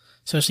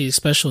 especially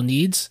special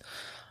needs,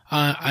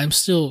 I'm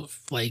still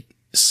like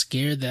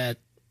scared that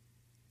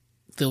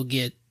they'll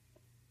get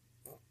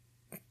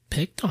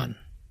picked on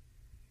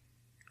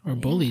or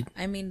bullied.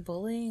 I mean,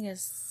 bullying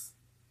is.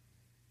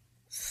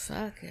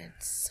 Fuck,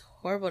 it's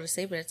horrible to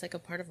say, but it's like a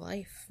part of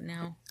life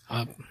now.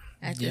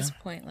 At this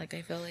point, like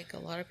I feel like a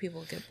lot of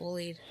people get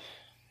bullied,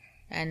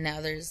 And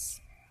now there's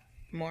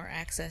more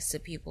access to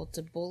people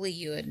to bully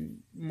you and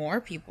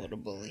more people to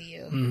bully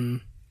you. Mm-hmm.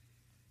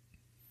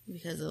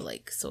 Because of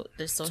like, so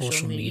there's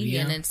social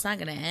media, and it's not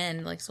going to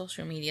end. Like,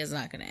 social media is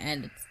not going to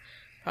end. It's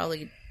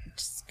probably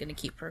just going to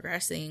keep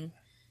progressing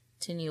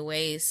to new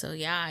ways. So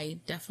yeah, I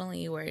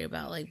definitely worry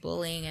about like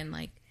bullying and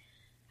like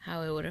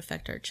how it would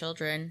affect our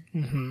children.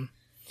 Mm-hmm.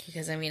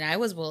 Because I mean, I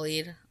was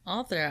bullied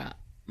all throughout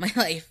my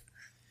life.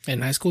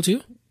 In high school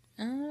too?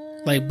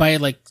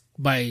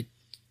 By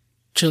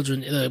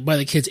children, by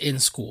the kids in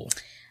school.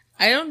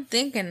 I don't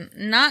think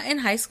not in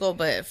high school,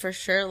 but for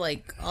sure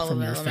like all From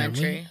of your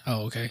elementary. family?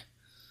 Oh, okay.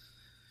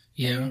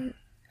 Yeah.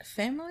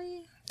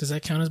 Family? Does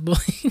that count as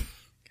bullying?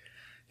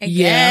 I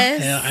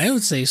guess. Yeah, I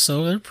would say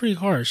so. They're pretty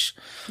harsh.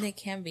 They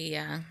can be,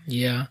 yeah.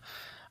 Yeah.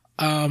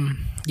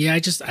 Yeah, I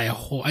just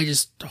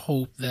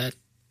hope that,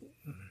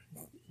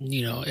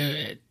 you know,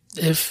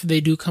 if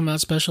they do come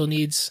out special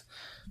needs,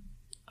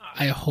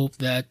 I hope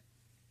that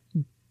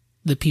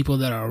the people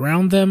that are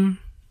around them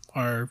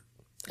are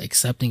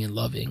accepting and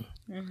loving.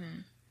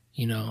 Mm-hmm.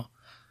 You know,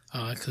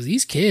 because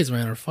these kids,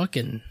 man, are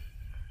fucking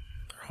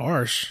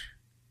harsh.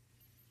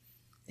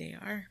 They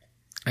are.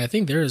 I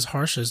think they're as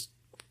harsh as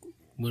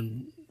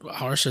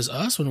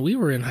us when we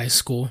were in high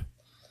school.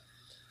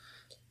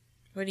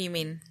 What do you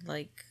mean?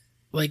 Like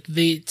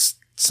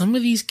some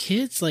of these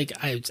kids, like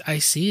I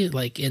see it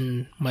like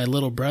in my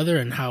little brother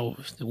and how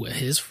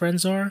his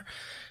friends are.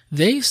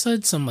 They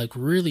said some like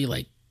really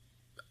like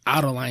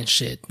out of line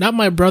shit. Not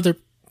my brother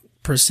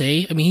per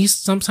se. I mean, he's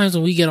sometimes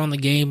when we get on the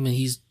game and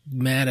he's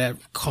mad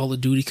at Call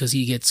of Duty because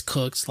he gets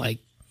cooked, like,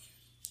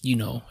 you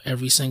know,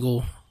 every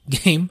single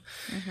game.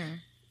 Mm-hmm.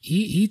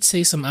 He'd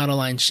say some out of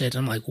line shit.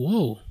 I'm like,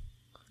 whoa.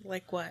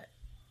 Like what?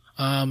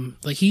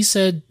 Like he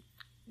said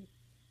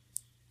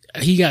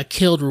he got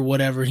killed or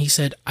whatever. He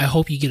said, I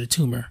hope you get a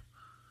tumor.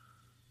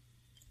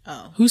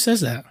 Oh. Who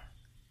says that?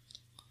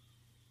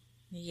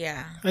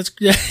 Yeah.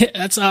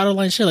 That's out of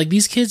line shit. Like,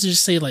 these kids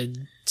just say, like,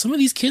 some of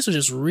these kids are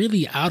just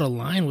really out of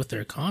line with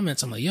their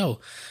comments. I'm like, yo,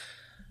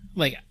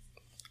 like,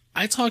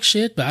 I talk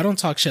shit, but I don't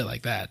talk shit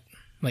like that.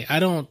 Like, I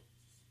don't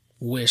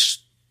wish,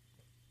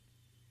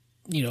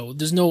 you know,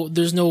 there's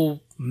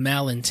no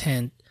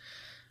malintent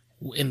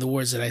in the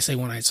words that I say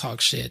when I talk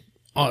shit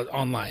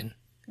online.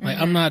 Like,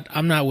 mm-hmm.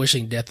 I'm not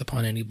wishing death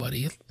upon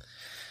anybody.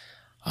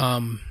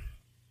 And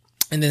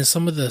then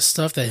some of the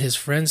stuff that his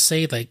friends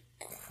say, like,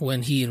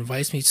 when he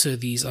invites me to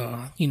these,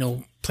 you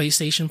know,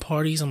 PlayStation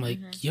parties, I'm like,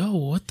 mm-hmm. yo,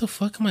 what the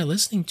fuck am I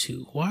listening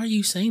to? Why are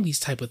you saying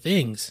these type of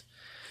things?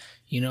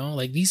 You know,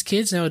 like, these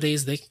kids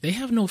nowadays, they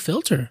have no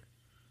filter.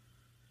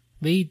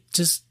 They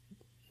just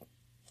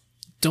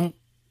don't.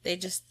 They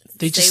just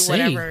say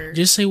whatever.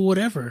 Just say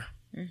whatever.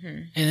 Mm-hmm.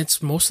 And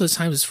it's most of the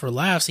time it's for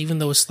laughs, even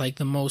though it's like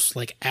the most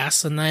like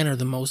asinine or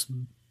the most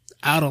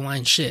out of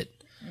line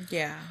shit.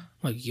 Yeah.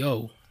 Like,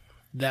 yo,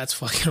 that's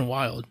fucking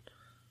wild.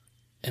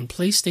 And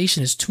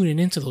PlayStation is tuning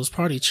into those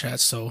party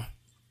chats, so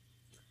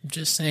I'm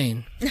just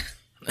saying.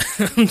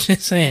 I'm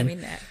just saying. I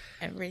mean,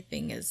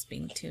 everything is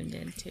being tuned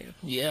into.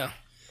 Yeah.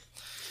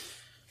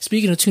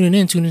 Speaking of tuning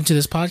into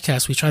this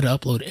podcast, we try to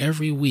upload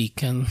every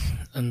week, and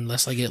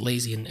unless I get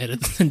lazy and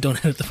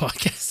don't edit the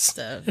podcast.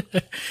 So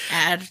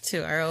add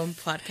to our own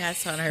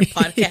podcast on our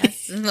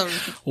podcast. In the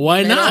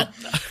Why not?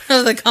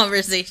 Of the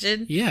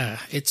conversation. Yeah,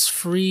 it's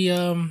free,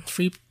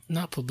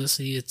 not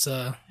publicity. It's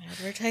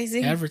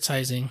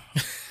advertising.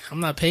 I'm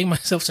not paying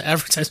myself to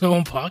advertise my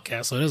own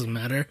podcast, so it doesn't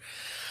matter.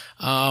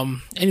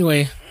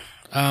 Anyway,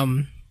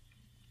 I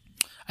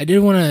did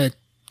want to,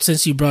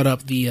 since you brought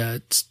up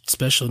the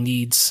special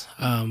needs,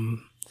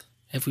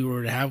 if we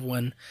were to have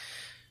one,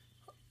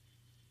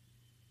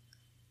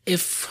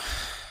 if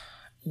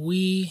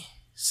we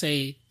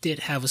say did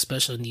have a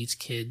special needs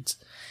kid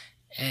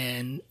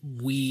and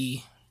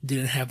we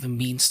didn't have the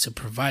means to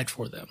provide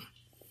for them,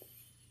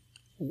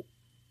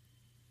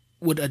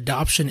 would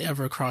adoption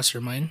ever cross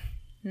your mind?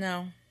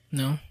 No.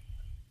 No?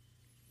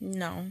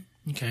 No.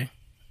 Okay.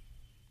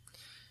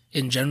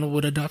 In general,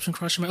 would adoption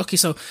cross your mind? Okay,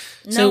 so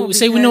no,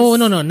 say we no,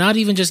 not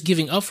even just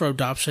giving up for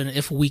adoption.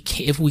 If we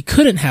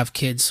couldn't have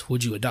kids,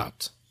 would you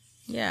adopt?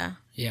 Yeah.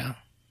 Yeah.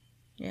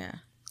 Yeah.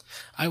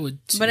 I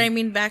would too. But I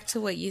mean, back to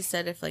what you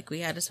said, if like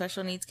we had a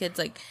special needs kids,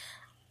 like,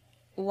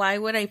 why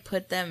would I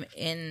put them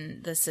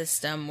in the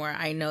system where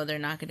I know they're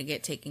not going to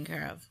get taken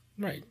care of?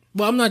 Right.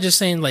 Well, I'm not just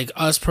saying like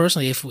us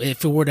personally. If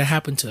it were to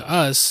happen to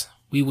us,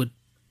 we would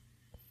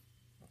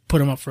put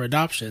them up for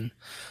adoption.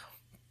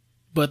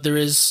 But there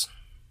is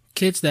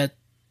kids that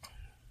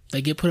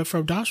they get put up for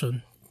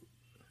adoption,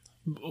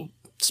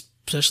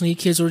 especially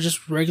kids who are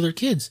just regular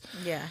kids.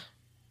 Yeah.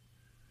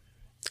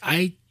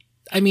 I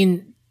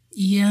mean,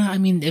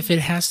 if it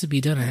has to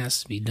be done, it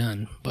has to be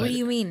done. But what do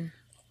you mean?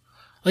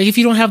 Like, if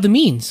you don't have the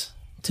means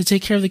to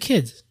take care of the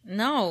kids.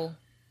 No.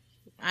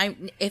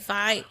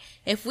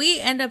 If we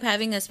end up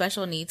having a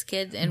special needs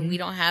kid and we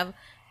don't have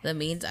the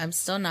means, I'm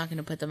still not going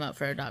to put them up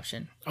for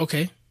adoption.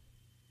 Okay.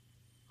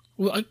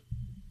 Well,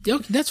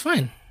 okay, that's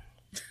fine.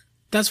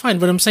 That's fine.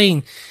 But I'm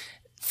saying,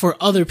 for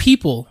other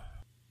people,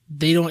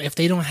 if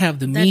they don't have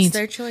the means, that's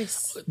their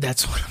choice.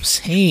 That's what I'm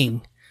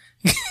saying.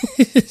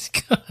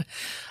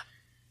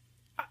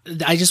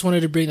 I just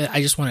wanted to bring that.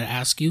 I just wanted to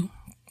ask you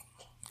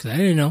because I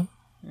didn't know.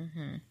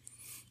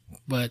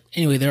 But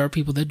anyway, there are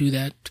people that do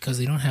that because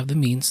they don't have the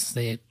means.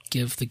 They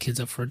give the kids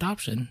up for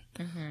adoption.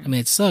 I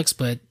mean, it sucks,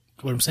 but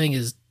what I'm saying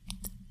is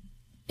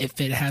if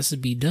it has to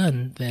be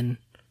done, then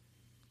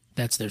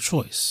that's their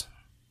choice.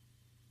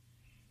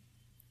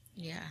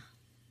 Yeah.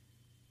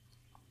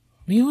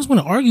 You always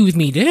want to argue with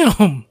me.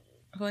 Damn.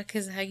 Well,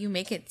 because how you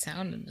make it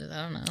sound,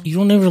 I don't know. You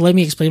don't ever let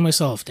me explain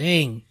myself.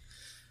 Dang.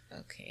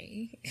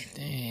 Okay.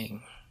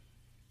 Dang.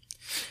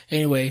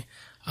 Anyway,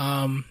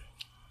 I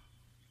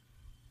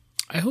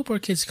hope our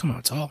kids come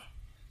out tall.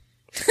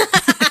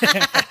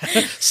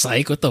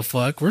 Psych, what the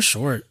fuck? We're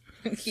short.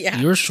 Yeah.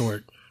 You're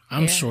short.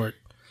 I'm short.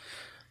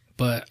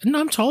 But no,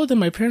 I'm taller than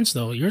my parents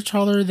though. You're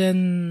taller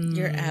than...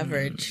 You're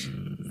average.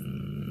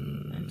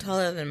 I'm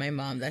taller than my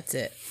mom, that's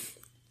it.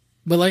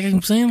 But like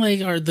I'm saying,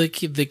 like, are the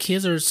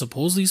kids are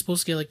supposed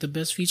to get like the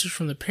best features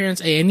from the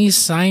parents? Hey, any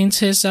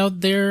scientists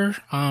out there,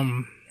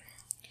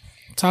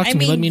 talk to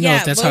me. Let me know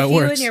if that's how it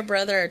works. You and your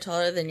brother are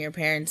taller than your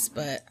parents,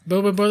 but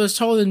my brother's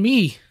taller than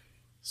me.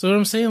 So what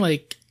I'm saying,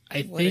 like,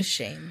 what a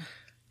shame.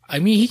 I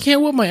mean, he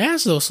can't whip my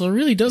ass though, so it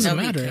really doesn't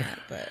matter.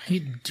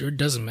 He can't, but it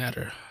doesn't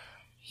matter.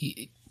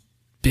 He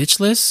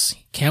bitchless,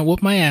 can't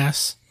whip my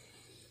ass.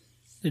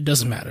 It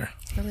doesn't matter.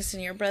 Listen,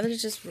 your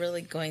brother's just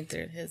really going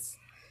through his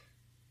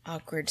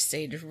awkward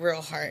stage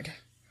real hard.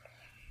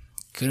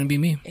 Couldn't be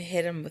me. It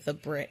hit him with a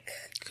brick.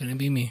 Couldn't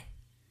be me.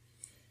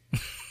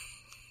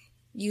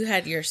 You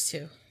had yours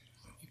too.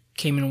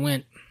 Came and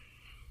went.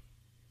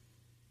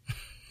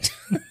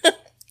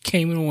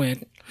 Came and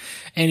went.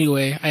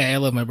 Anyway, I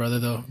love my brother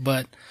though,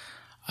 but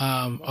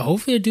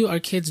hopefully our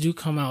kids do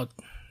come out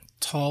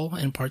tall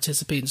and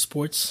participate in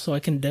sports, so I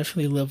can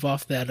definitely live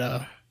off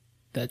that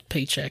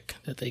paycheck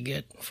that they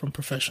get from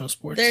professional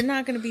sports. They're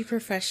not going to be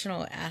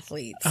professional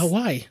athletes.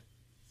 Why?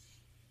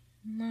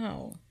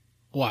 No.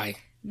 Why?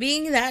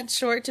 Being that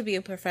short to be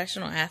a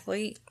professional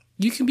athlete?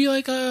 You can be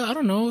like, I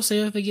don't know, say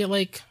if they get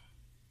like,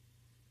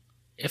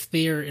 if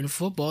they're in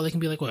football, they can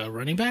be like, what, a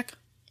running back?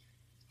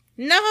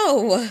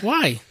 No.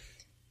 Why?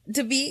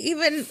 To be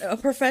even a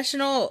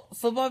professional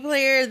football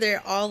player,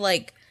 they're all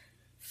like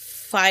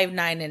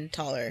 5'9" and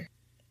taller.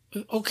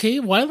 Okay,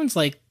 Wyland's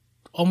like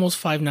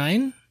almost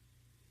 5'9",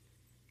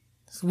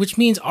 which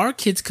means our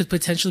kids could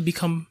potentially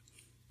become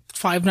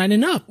 5'9"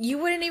 and up. You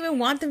wouldn't even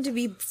want them to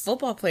be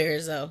football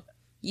players, though.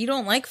 You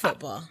don't like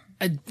football.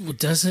 It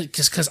doesn't,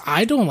 just because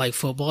I don't like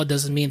football, it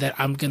doesn't mean that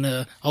I'm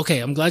gonna. Okay,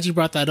 I'm glad you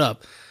brought that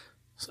up.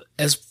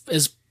 As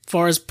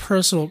far as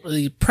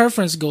the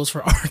preference goes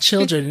for our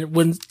children,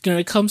 when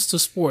it comes to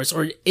sports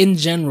or in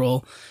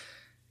general,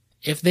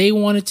 if they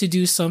wanted to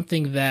do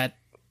something that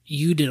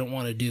you didn't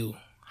want to do,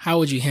 how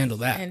would you handle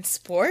that? And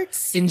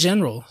sports? In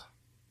general.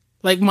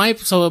 Like my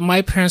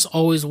parents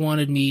always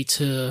wanted me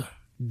to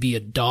be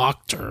a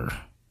doctor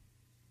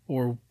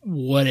or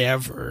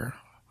whatever.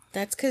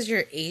 That's because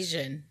you're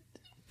Asian.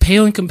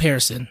 Pale in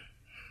comparison.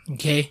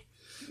 Okay?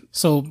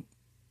 So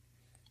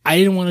I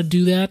didn't want to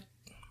do that,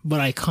 but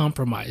I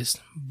compromised.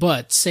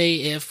 But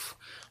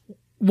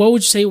what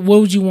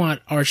would you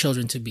want our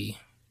children to be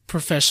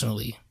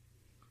professionally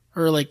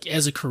or like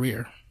as a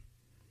career?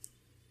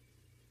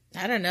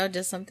 I don't know,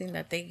 just something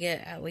that they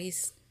get at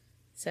least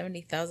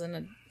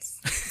 70,000.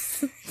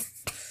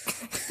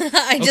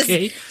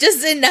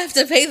 Just enough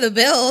to pay the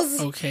bills.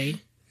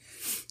 Okay.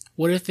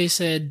 What if they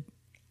said,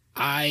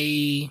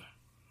 I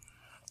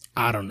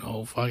don't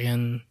know,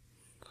 fucking,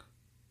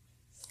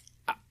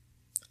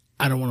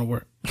 I don't want to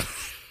work.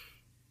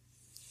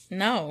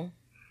 No.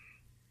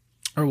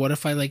 Or what if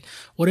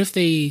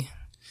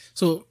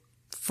so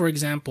for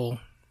example,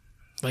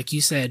 like you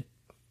said,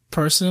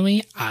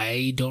 personally,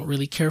 I don't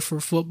really care for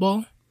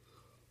football.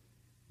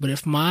 But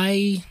if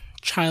my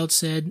child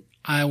said,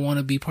 I want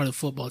to be part of the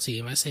football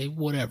team, I say,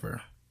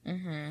 whatever.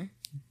 Mm-hmm.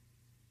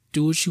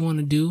 Do what you want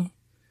to do.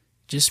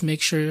 Just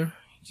make sure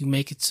you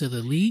make it to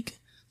the league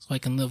so I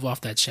can live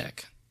off that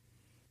check.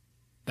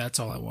 That's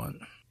all I want.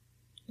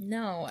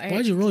 No.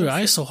 Why'd you roll your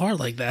eyes so hard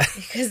like that?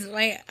 Because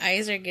my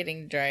eyes are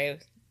getting dry.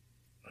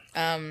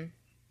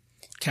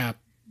 Cap.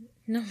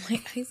 No,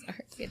 my eyes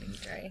aren't getting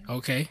dry.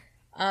 Okay.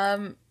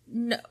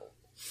 No.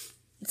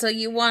 So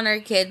you want our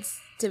kids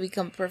to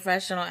become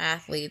professional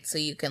athletes so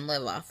you can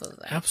live off of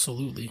that?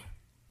 Absolutely.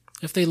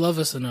 If they love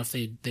us enough,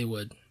 they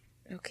would.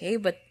 Okay,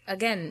 but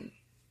again,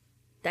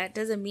 that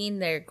doesn't mean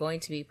they're going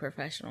to be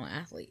professional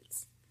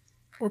athletes.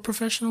 Or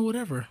professional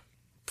whatever.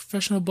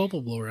 Professional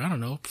bubble blower. I don't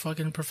know.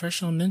 Fucking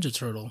professional Ninja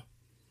Turtle.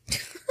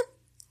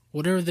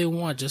 Whatever they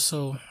want, just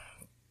so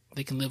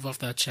they can live off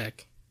that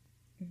check.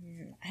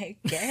 I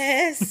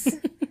guess.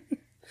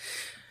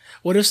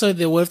 What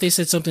if they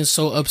said something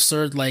so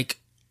absurd like,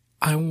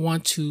 I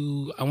want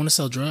to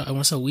sell drugs. I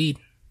want to sell weed.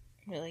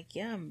 You're like,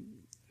 yeah,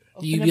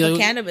 open up a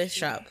cannabis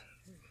shop.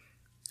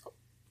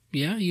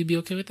 Yeah, you'd be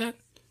okay with that?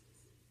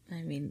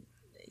 I mean,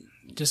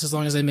 just as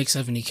long as they make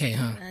 $70,000,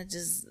 huh?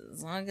 Just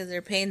as long as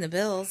they're paying the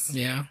bills.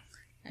 Yeah.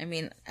 I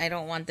mean, I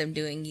don't want them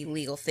doing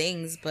illegal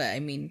things, but I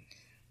mean,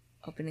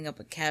 opening up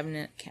a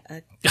cannabis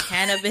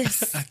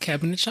a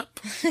cabinet shop.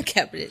 A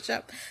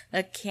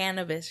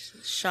cannabis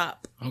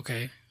shop.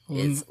 Okay.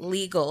 Is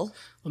legal.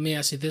 Let me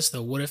ask you this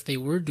though: what if they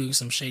were doing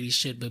some shady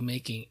shit but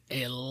making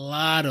a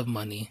lot of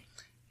money?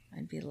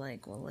 I'd be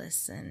like, well,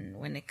 listen,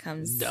 when it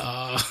comes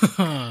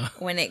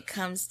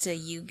to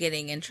you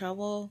getting in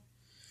trouble,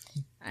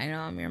 I know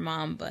I'm your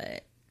mom,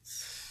 but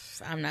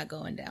I'm not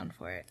going down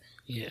for it.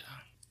 Yeah.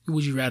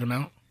 Would you rat them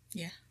out?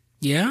 Yeah.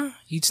 Yeah?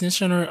 You'd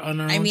snitch on our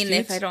I mean,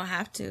 kids? if I don't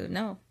have to,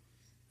 no.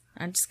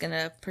 I'm just going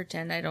to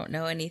pretend I don't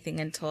know anything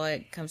until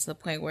it comes to the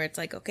point where it's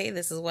like, okay,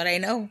 this is what I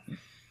know.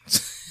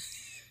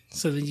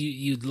 So then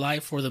you'd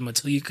lie for them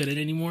until you couldn't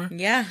anymore?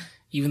 Yeah.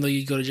 Even though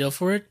you'd go to jail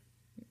for it?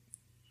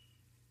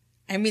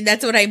 I mean,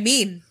 that's what I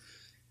mean.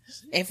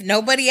 If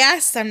nobody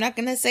asks, I'm not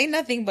going to say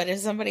nothing. But if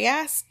somebody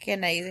asks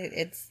and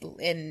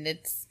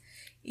it's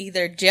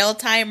either jail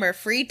time or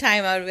free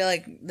time, I would be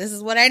like, this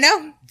is what I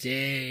know.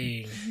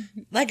 Dang.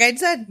 Like I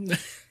said, I'm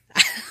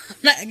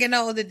not going to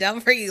hold it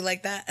down for you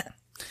like that.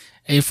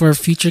 Hey, for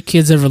future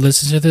kids ever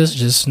listen to this,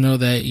 just know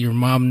that your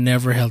mom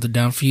never held it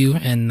down for you,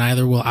 and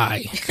neither will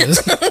I.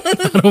 'Cause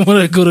I don't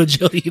want to go to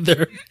jail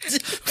either.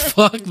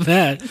 Fuck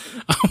that.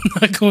 I'm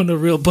not going to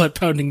real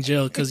butt-pounding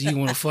jail because you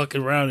want to fuck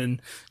around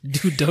and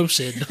do dumb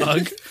shit,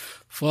 dog.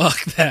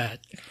 Fuck that.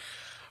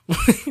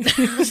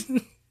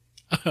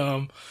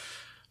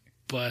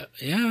 But,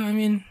 yeah, I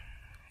mean,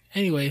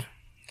 anyway.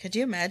 Could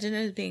you imagine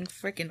us being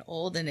freaking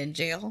old and in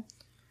jail?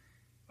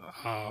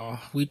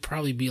 We'd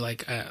probably be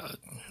like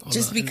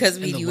just because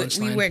we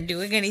weren't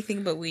doing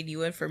anything, but we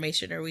knew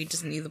information, or we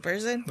just knew the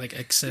person, like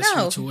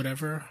accessory to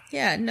whatever.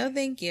 Yeah, no,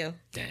 thank you.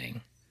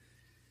 Dang.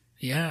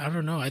 Yeah, I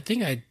don't know. I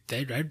think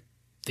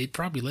they'd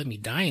probably let me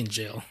die in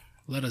jail.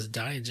 Let us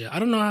die in jail. I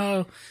don't know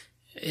how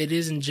it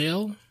is in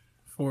jail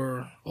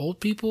for old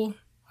people.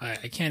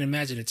 I can't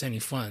imagine it's any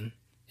fun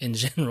in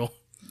general.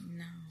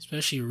 No,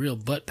 especially real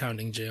butt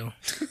pounding jail.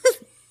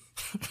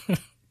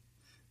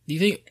 Do you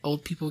think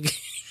old people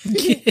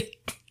get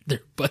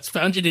their butts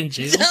pounded in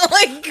jail? Oh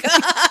my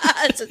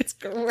gosh, it's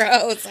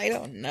gross. I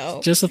don't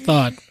know. Just a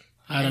thought.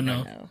 I don't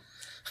know.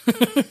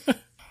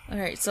 All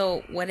right,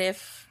 so what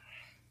if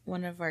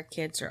one of our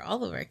kids or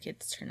all of our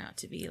kids turn out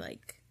to be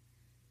like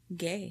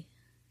gay?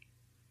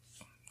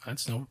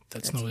 That's no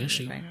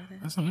issue.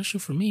 That's no issue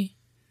for me.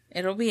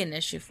 It'll be an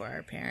issue for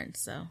our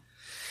parents, though.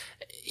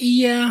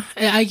 Yeah,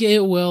 I get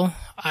it. Will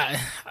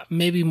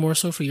maybe more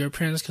so for your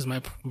parents, because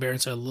my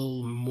parents are a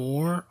little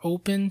more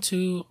open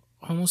to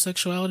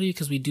homosexuality,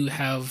 because we do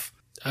have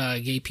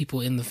gay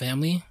people in the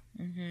family.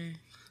 Mm-hmm.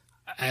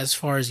 As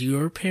far as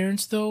your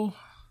parents, though,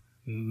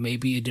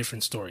 maybe a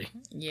different story.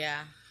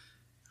 Yeah.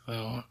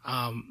 Well,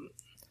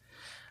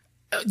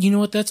 you know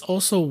what? That's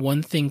also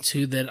one thing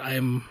too that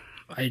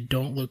I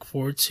don't look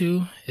forward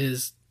to,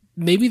 is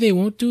maybe they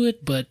won't do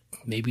it, but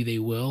maybe they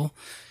will,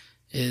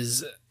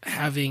 is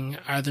having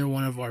either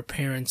one of our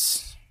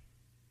parents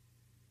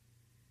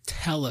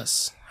tell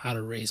us how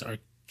to raise our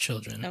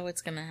children. Oh,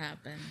 it's gonna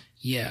happen.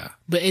 Yeah,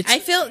 but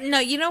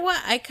you know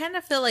what? I kind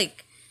of feel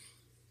like,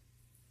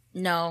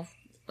 no,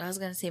 I was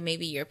gonna say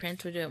maybe your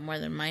parents would do it more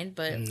than mine,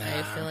 but nah.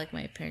 I feel like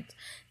my parents,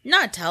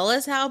 not tell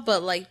us how,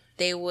 but like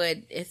they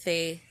would if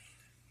they.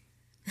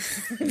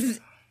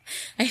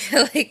 I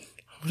feel like.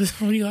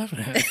 What are you laughing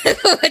at?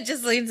 What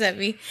just leans at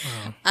me?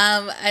 Oh.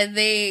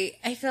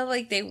 I feel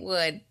like they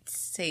would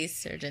say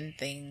certain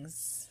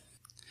things.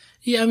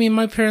 Yeah, I mean,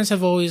 my parents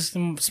have always,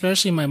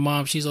 especially my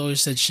mom, she's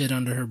always said shit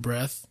under her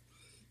breath,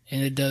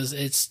 and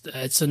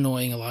it's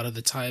annoying a lot of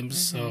the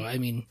times. Mm-hmm. So I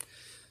mean,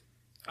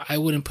 I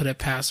wouldn't put it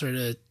past her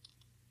to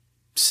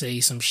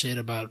say some shit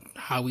about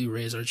how we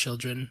raise our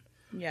children.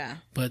 Yeah,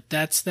 but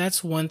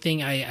that's one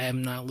thing I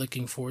am not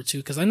looking forward to,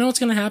 because I know it's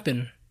gonna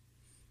happen.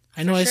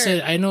 I know I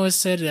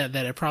said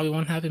that it probably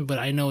won't happen, but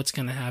I know it's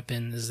going to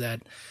happen, is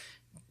that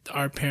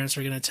our parents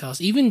are going to tell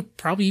us,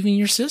 probably even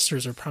your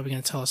sisters are probably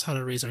going to tell us how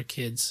to raise our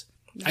kids.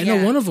 Yeah. I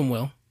know one of them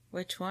will.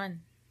 Which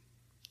one?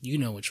 You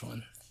know which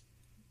one.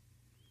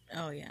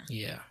 Oh, yeah.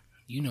 Yeah.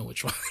 You know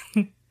which one.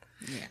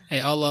 Yeah. Hey,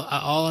 all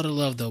out of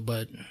love though,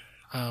 but,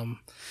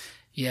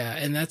 yeah.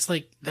 And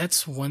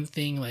that's one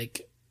thing,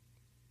 like,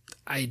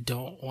 I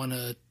don't want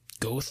to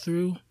go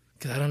through,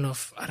 because I don't know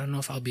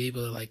if I'll be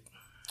able to, like,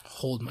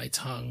 hold my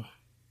tongue,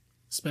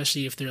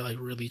 especially if they're like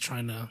really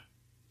trying to.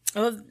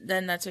 Oh,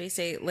 then that's what you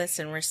say.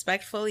 Listen,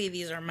 respectfully,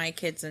 these are my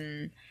kids,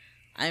 and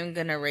I'm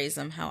gonna raise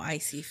them how I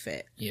see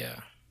fit.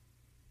 Yeah,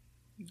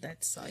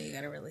 that's all you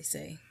gotta really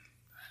say.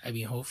 I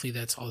mean, hopefully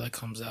that's all that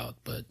comes out,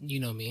 but you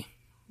know me.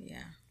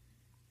 Yeah,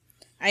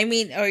 I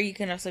mean, or you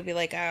can also be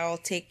like, I'll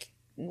take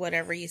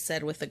whatever you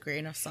said with a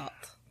grain of salt.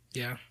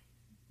 Yeah.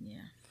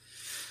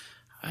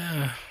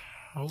 Yeah.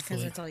 Hopefully.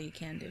 Because that's all you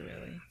can do,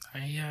 really.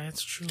 Yeah,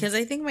 it's true. Because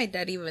I think my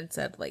dad even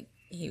said, like,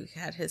 he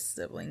had his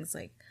siblings,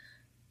 like,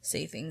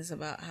 say things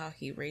about how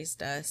he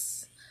raised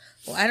us.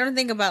 Well, I don't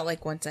think about,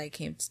 like, once I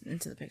came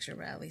into the picture,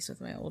 but at least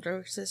with my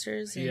older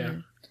sisters. And yeah.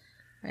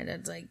 My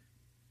dad's like,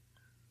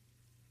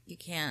 you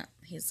can't.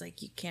 He's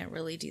like, you can't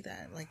really do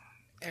that. Like,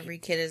 every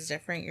kid is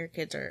different. Your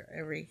kids are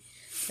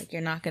like,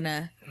 you're not going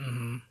to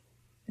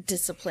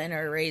discipline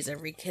or raise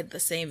every kid the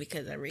same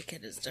because every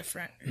kid is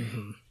different.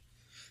 Mm-hmm.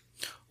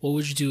 What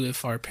would you do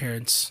if our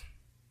parents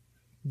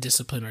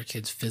discipline our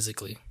kids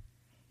physically?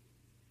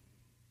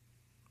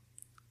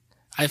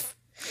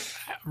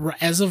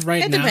 As of right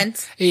now, it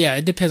depends. Yeah,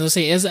 it depends. I'll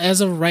say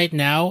as of right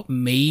now,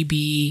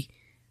 maybe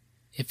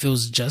if it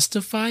was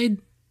justified.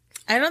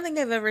 I don't think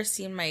I've ever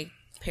seen my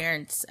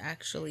parents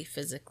actually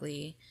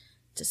physically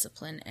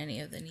discipline any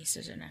of the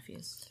nieces or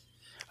nephews.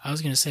 I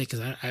was gonna say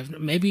because I've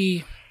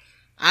maybe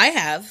I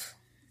have.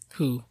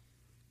 Who?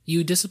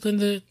 You disciplined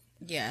the?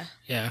 Yeah.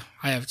 Yeah,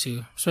 I have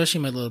too.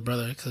 Especially my little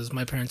brother because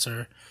my parents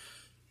are.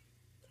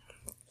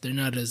 They're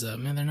not as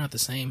man. They're not the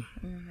same.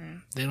 Mm-hmm.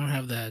 They don't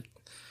have that.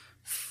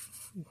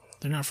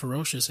 They're not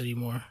ferocious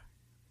anymore.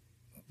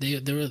 They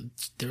were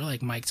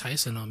like Mike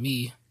Tyson on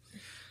me.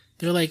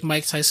 They're like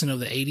Mike Tyson of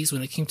the '80s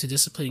when it came to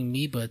disciplining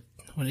me, but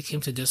when it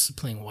came to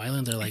disciplining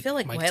Wyland, they're like I feel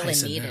like Mike Wyland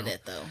Tyson needed now.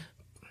 it though.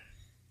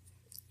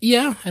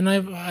 Yeah, and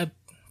I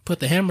put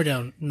the hammer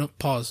down. No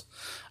pause.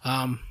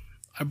 I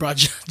brought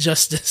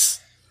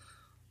justice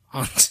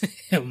onto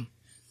him.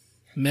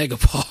 Mega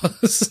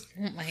pause.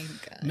 Oh my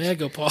god.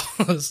 Mega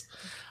pause.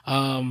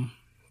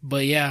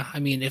 But yeah, I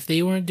mean, if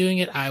they weren't doing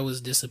it, I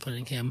was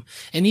disciplining him.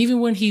 And even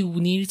when he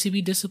needed to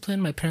be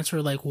disciplined, my parents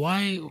were like,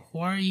 why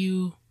are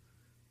you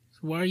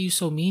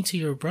so mean to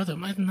your brother?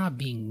 I'm not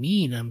being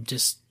mean.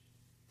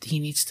 He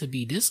needs to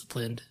be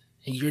disciplined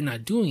and you're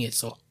not doing it.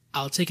 So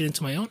I'll take it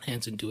into my own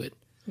hands and do it.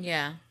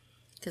 Yeah.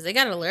 Cause they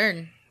gotta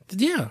learn.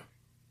 Yeah.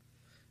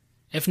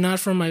 If not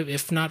from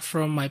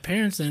my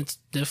parents, then it's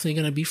definitely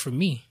going to be from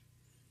me.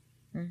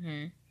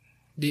 Mm-hmm.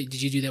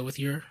 Did you do that with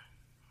your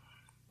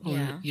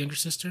younger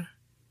sister?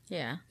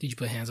 Yeah. Did you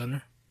put hands on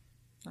her?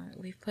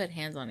 We've put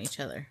hands on each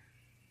other.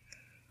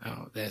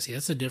 Oh, that's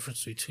the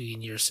difference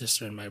between your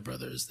sister and my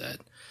brother is that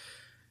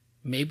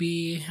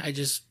maybe I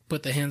just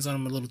put the hands on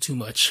him a little too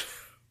much.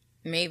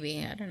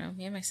 Maybe. I don't know.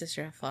 Me and my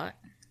sister have fought.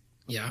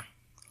 Yeah.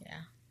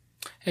 Yeah.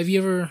 Have you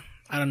ever,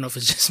 I don't know if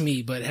it's just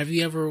me, but have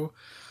you ever,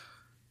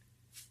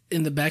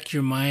 in the back of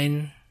your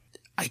mind,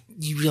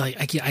 you realize,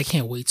 I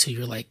can't wait till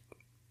you're like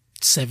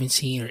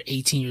 17 or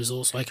 18 years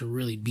old so I can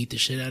really beat the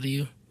shit out of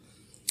you?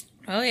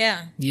 Oh,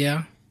 yeah.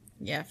 Yeah?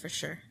 Yeah, for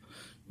sure.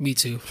 Me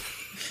too.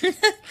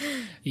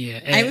 Yeah.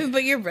 I mean,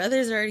 but your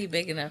brother's already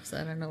big enough, so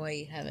I don't know why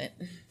you haven't.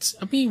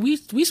 I mean,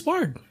 we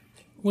sparred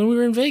when we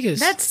were in Vegas.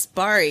 That's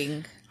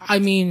sparring. I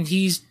mean,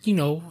 he's,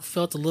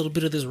 felt a little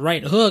bit of this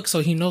right hook,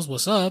 so he knows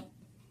what's up.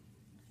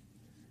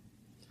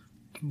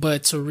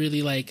 But to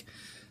really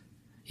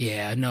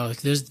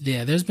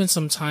there's been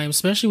some time,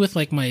 especially with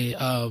like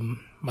my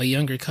my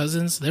younger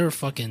cousins, they were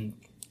fucking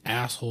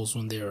assholes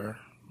when they were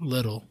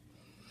little.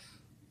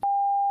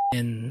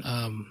 And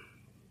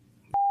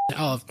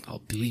I'll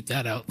bleep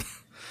that out.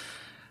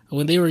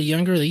 When they were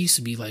younger, they used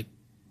to be like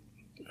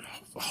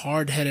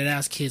hard-headed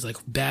ass kids, like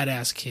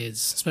badass kids,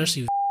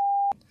 especially.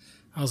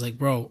 I was like,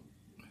 bro,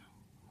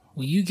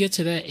 when you get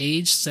to that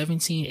age,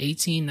 17,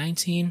 18,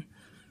 19,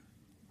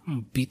 I'm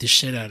gonna beat the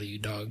shit out of you,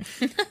 dog.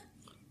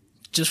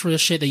 Just for the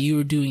shit that you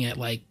were doing at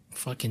like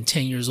fucking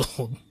 10 years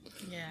old.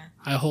 Yeah.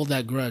 I hold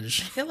that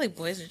grudge. I feel like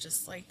boys are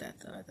just like that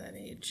though at that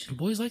age.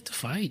 Boys like to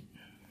fight.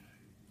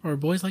 Or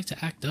boys like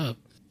to act up.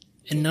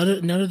 And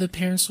none of the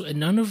parents,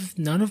 none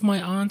of my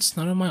aunts,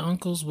 none of my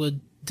uncles would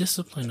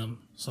discipline them.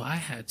 So I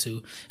had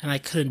to. And I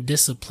couldn't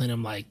discipline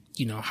them like,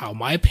 how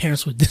my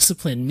parents would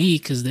discipline me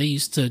because they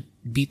used to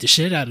beat the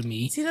shit out of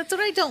me. See, that's what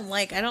I don't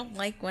like. I don't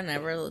like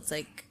whenever it's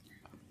like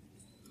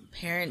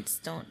parents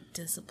don't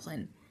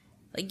discipline.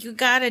 Like, you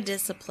gotta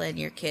discipline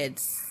your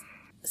kids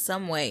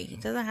some way.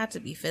 It doesn't have to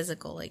be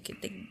physical. Like,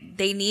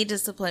 they need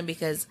discipline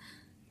because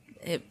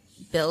it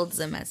builds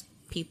them as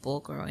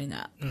people growing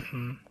up.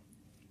 Mm-hmm.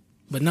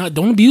 But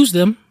don't abuse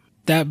them.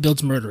 That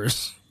builds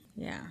murderers.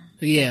 Yeah.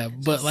 Yeah,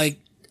 but like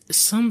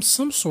some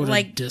sort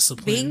of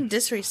discipline. Being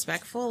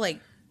disrespectful,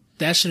 like,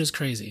 that shit is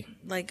crazy.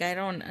 Like, I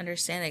don't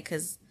understand it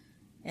because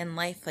in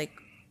life, like,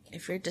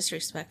 if you're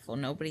disrespectful,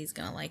 nobody's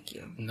gonna like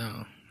you.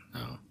 No.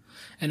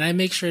 And I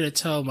make sure to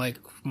tell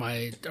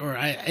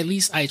at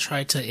least I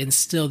try to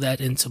instill that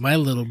into my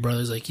little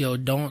brothers. Like, yo,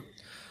 don't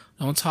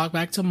talk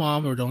back to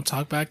mom or don't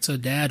talk back to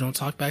dad. Don't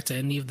talk back to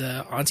any of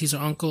the aunties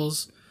or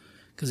uncles.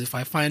 Because if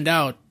I find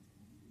out,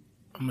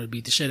 I'm going to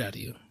beat the shit out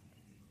of you.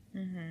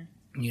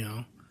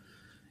 Mm-hmm.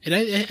 And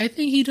I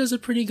think he does a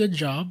pretty good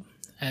job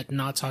at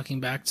not talking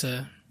back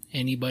to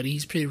anybody.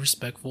 He's pretty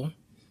respectful.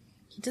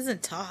 He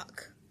doesn't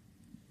talk.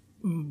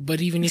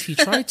 But even if he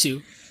tried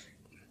to,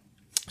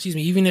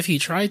 even if he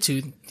tried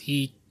to,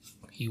 he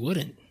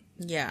wouldn't.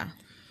 Yeah.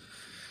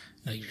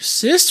 Now your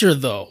sister,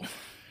 though,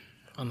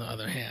 on the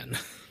other hand,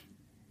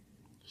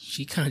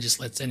 she kind of just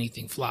lets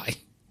anything fly.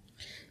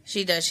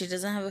 She does. She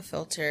doesn't have a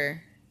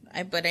filter.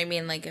 But I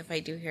mean, like, if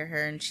I do hear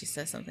her and she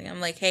says something, I'm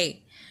like,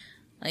 hey,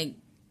 like,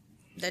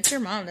 that's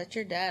your mom, that's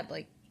your dad.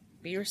 Like,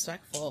 be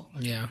respectful.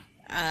 Yeah.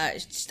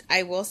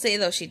 I will say,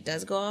 though, she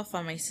does go off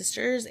on my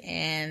sisters,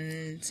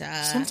 and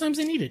sometimes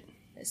they need it.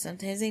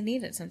 Sometimes they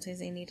need it. Sometimes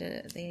they need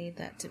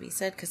that to be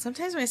said. Because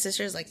sometimes my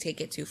sisters, like,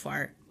 take it too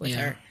far with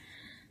her.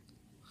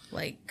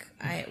 Like,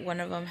 one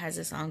of them has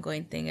this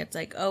ongoing thing. It's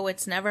like, oh,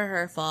 it's never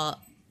her fault.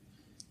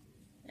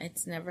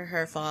 It's never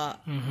her fault.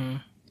 Mm-hmm.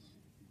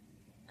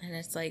 And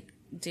it's like,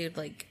 dude,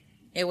 like,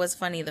 it was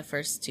funny the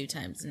first 2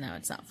 times, and now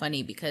it's not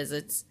funny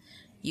because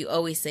you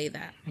always say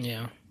that.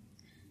 Yeah.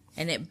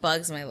 And it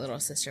bugs my little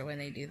sister when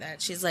they do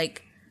that. She's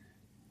like,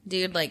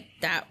 dude, like,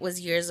 that was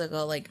years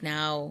ago. Like,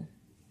 now,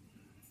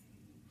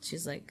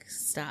 she's like,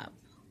 stop.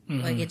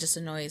 Mm-hmm. Like, it just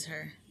annoys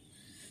her.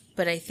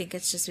 But I think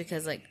it's just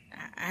because, like,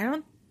 I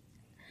don't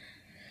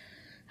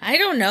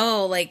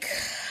know. Like,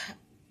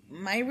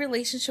 my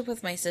relationship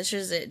with my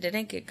sisters, it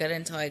didn't get good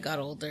until I got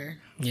older.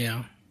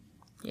 Yeah.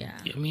 Yeah.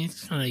 I mean,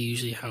 it's kind of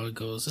usually how it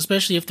goes,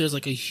 especially if there's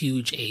like a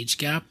huge age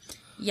gap.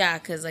 Yeah,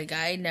 because, like,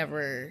 I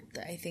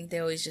think they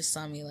always just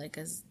saw me, like,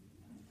 as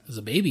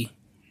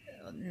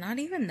Not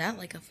even that,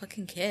 like a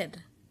fucking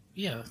kid.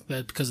 Yeah,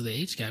 that because of the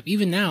age gap.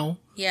 Even now,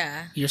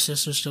 yeah, your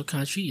sisters still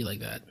kind of treat you like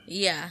that.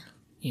 Yeah.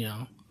 You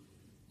know,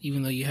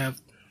 even though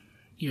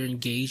you're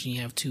engaged and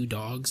you have 2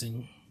 dogs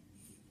and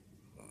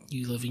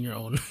you live in your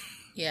own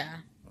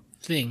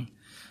thing.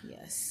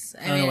 Yes.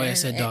 I don't know why I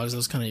said dogs. That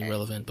was kind of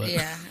irrelevant, but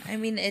yeah. I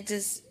mean, it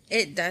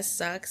does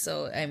suck.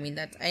 So, I mean,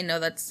 I know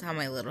that's how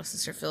my little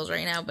sister feels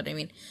right now, but I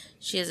mean,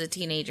 she is a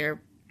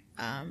teenager.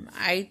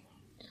 I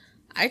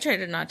try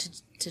to not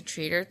to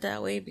treat her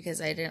that way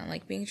because I didn't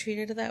like being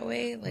treated that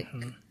way. Like,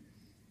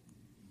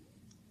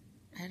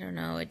 I don't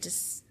know. It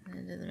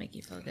doesn't make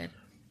you feel good.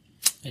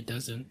 It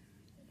doesn't.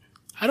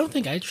 I don't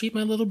think I treat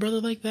my little brother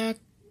like that.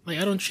 Like,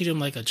 I don't treat him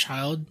like a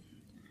child.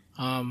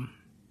 I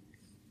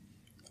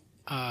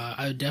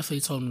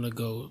definitely told him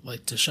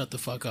to shut the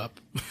fuck up.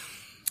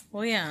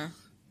 Well, yeah.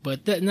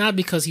 But not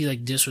because he's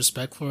like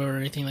disrespectful or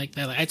anything like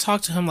that. Like, I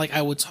talk to him like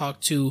I would talk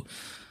to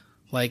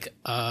like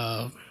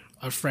a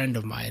friend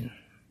of mine,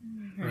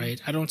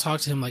 right? I don't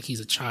talk to him like he's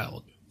a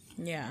child.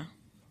 Yeah.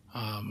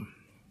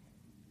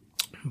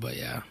 But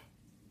yeah.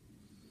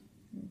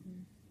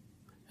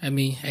 I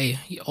mean, hey,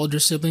 older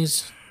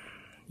siblings,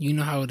 you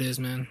know how it is,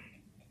 man.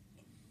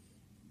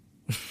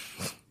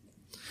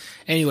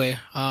 Anyway,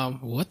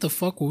 what the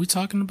fuck were we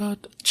talking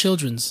about?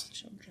 Children.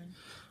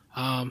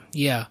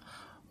 Yeah.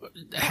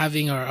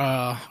 Having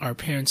our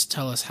parents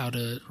tell us how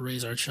to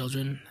raise our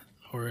children,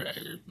 or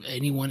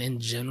anyone in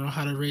general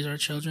how to raise our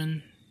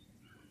children.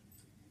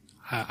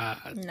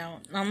 No,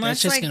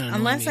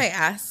 unless I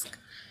ask,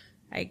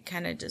 I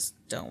kind of just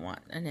don't want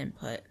an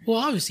input. Well,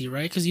 obviously,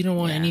 right? Because you don't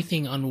want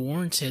anything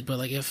unwarranted. But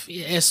like, if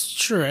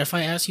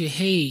I ask you,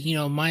 hey, you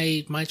know,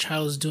 my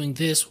child is doing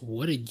this,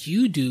 what did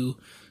you do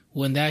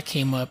when that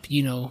came up?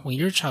 You know, when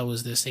your child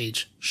was this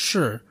age,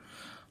 sure.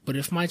 But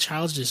if my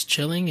child's just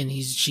chilling and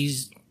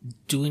she's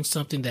doing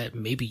something that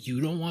maybe you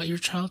don't want your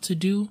child to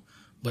do,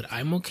 but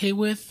I'm okay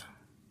with,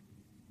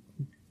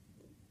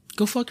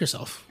 go fuck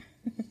yourself.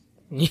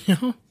 You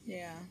know?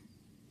 Yeah.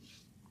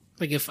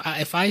 Like,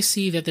 if I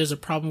see that there's a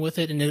problem with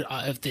it, and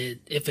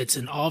if it's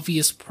an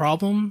obvious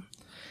problem,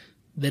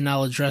 then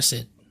I'll address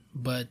it.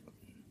 But,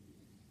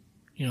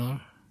 you know,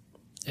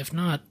 if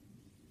not,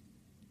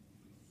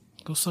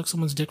 go suck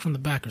someone's dick from the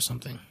back or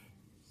something.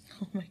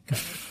 Oh my god.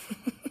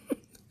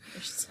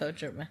 You're so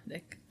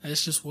dramatic.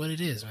 That's just what it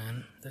is,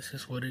 man. That's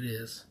just what it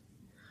is.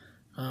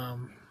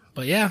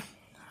 But yeah,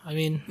 I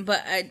mean...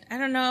 But I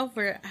don't know if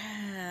we're...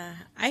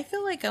 I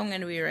feel like I'm going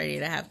to be ready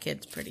to have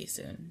kids pretty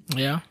soon.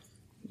 Yeah?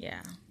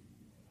 Yeah.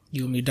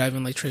 You want me to dive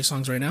in like Trey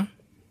Songz right now?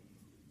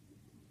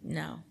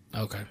 No.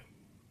 Okay.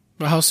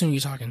 Well, how soon are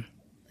you talking?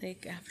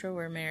 Like, after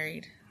we're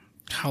married.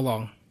 How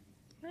long?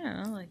 I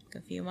don't know, like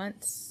a few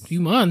months. A few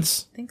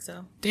months? I think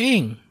so.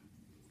 Dang.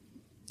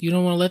 You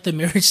don't want to let the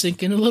marriage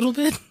sink in a little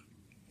bit?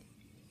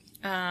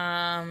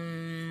 Yeah,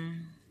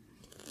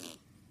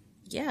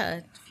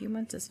 a few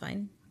months is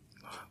fine.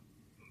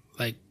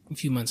 Like, a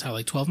few months, how,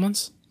 like 12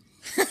 months?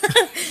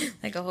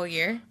 Like a whole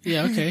year?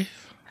 Yeah, okay.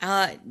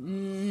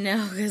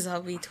 No, because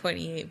I'll be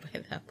 28 by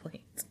that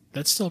point.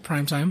 That's still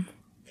prime time.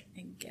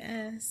 I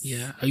guess.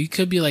 Yeah. Or you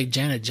could be like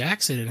Janet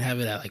Jackson and have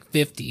it at like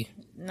 50.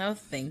 No,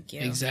 thank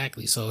you.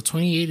 Exactly. So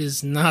 28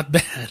 is not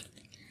bad.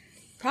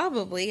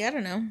 Probably. I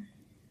don't know.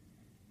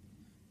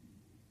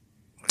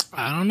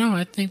 I don't know.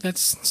 I think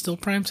that's still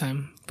prime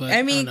time. But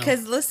I mean,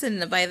 because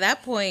listen, by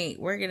that point,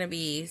 we're going to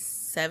be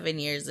 7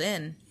 years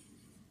in.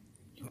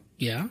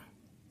 Yeah.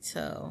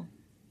 So.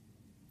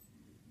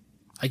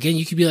 Again,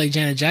 you could be like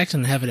Janet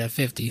Jackson and have it at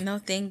 50. No,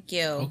 thank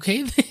you.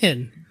 Okay,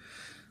 then.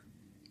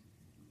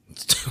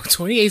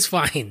 28's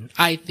fine.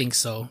 I think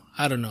so.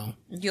 I don't know.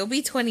 You'll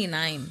be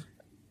 29.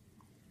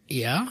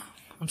 Yeah?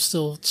 I'm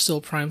still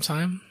prime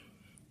time.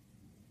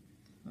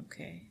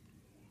 Okay.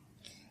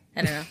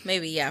 I don't know.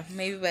 Maybe, yeah.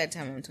 Maybe by the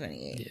time I'm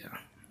 28. Yeah.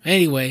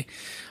 Anyway.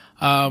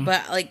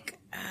 But, like,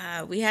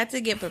 we had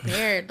to get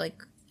prepared,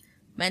 like,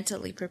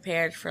 mentally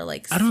prepared for,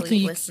 like,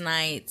 sleepless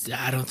nighs.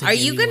 I don't think Are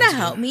you going to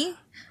help me?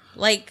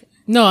 Like...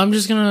 No, I'm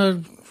just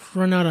going to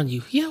run out on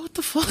you. Yeah, what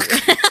the fuck?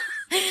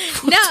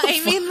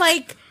 I mean,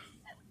 like...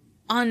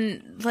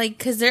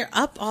 because they're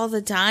up all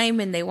the time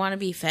and they want to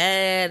be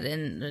fed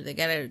and they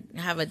gotta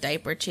have a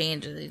diaper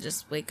change or they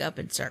just wake up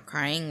and start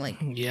crying. Like,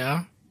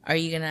 yeah. Are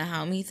you gonna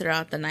help me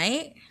throughout the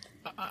night?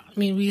 I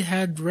mean, we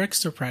had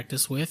Rex to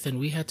practice with, and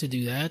we had to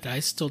do that.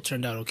 I still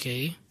turned out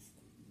okay.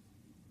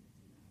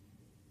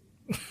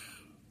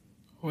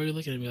 Why are you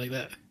looking at me like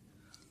that?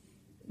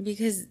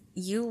 Because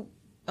you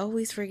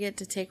always forget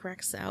to take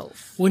Rex out.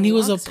 When he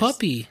was a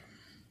puppy.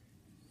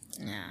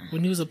 Yeah.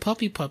 When he was a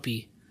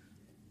puppy,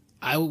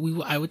 I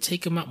would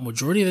take him out.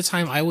 Majority of the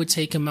time, I would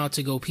take him out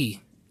to go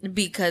pee.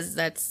 Because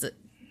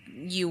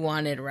you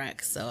wanted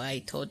Rex, so I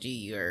told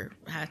you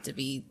have to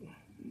be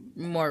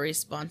more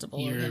responsible.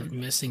 You're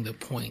missing the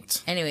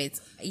point.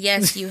 Anyways,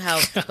 yes, you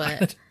helped, but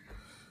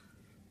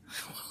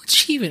why would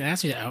she even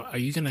ask me that? Are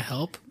you gonna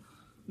help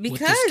because with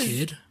this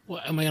kid?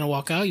 What, am I gonna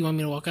walk out? You want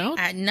me to walk out?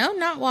 No,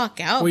 not walk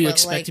out. Were you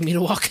expecting me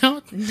to walk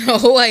out?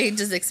 No, I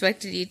just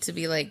expected you to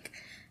be like,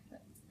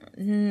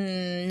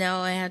 no,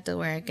 I have to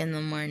work in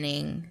the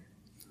morning.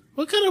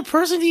 What kind of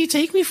person do you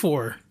take me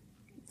for?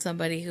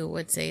 Somebody who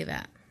would say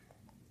that.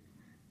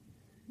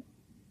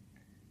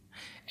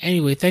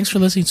 Anyway, thanks for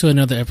listening to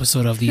another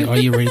episode of the Are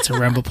You Ready to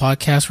Ramble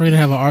podcast. We're going to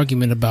have an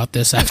argument about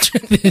this after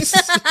this.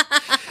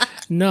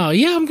 No,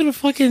 yeah, I'm going to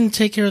fucking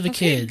take care of the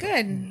kid.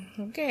 Good.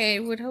 Okay, I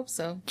would hope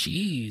so.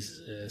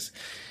 Jesus.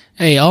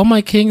 Hey, all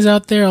my kings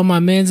out there, all my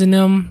mans and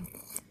them,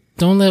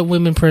 don't let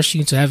women pressure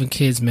you into having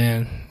kids,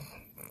 man.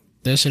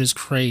 That shit is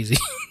crazy.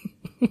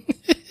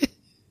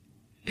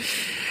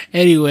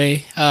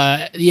 Anyway,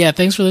 yeah,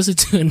 thanks for listening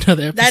to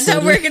another episode. That's how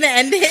we're going to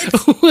end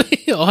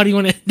it? How do you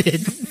want to end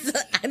it?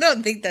 I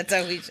don't think that's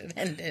how we should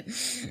end it.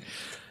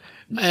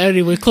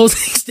 Anyway,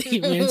 closing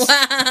statements.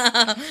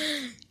 Wow.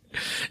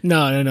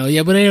 No.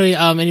 Yeah, but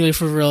anyway,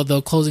 for real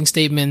though, closing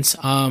statements.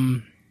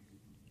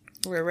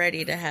 We're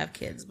ready to have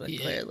kids, but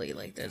clearly,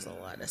 like, there's a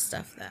lot of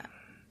stuff that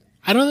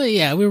I don't think.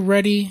 Yeah, we're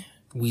ready.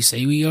 We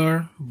say we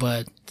are,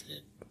 but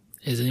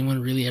is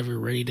anyone really ever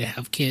ready to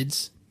have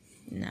kids?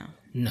 No.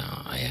 No,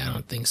 I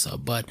don't think so.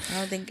 But I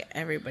don't think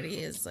everybody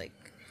is like.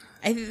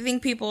 I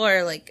think people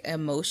are like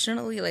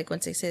emotionally, like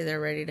once they say they're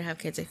ready to have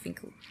kids, I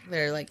think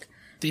they're like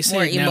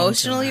more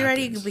emotionally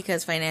ready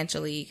because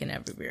financially you can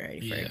never be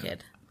ready for a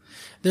kid.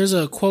 There's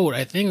a quote,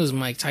 I think it was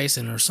Mike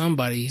Tyson or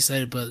somebody, he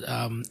said it, but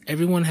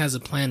everyone has a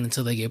plan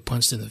until they get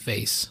punched in the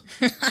face.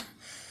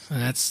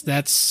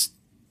 That's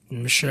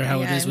I'm sure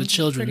how it is with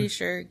children. I'm pretty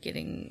sure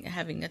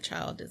having a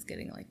child is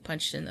getting like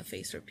punched in the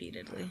face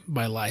repeatedly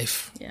by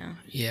life.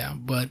 Yeah,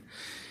 but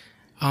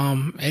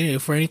anyway,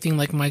 for anything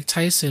like Mike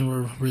Tyson,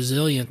 we're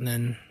resilient,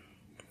 and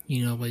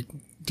like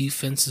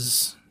defense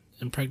is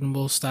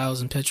impregnable,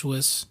 styles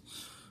impetuous.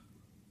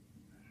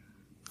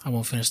 I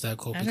won't finish that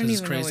quote because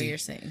it's crazy. I don't even know what you're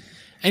saying.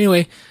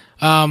 Anyway,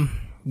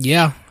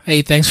 yeah.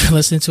 Hey, thanks for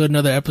listening to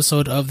another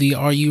episode of the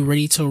Are You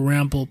Ready to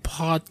Ramble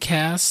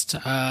podcast.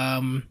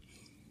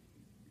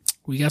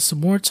 We got some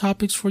more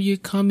topics for you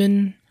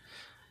coming,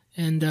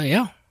 and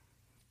yeah,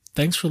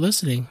 thanks for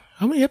listening.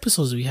 How many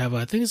episodes do we have?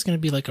 I think it's going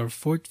to be like our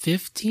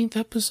 15th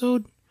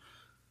episode,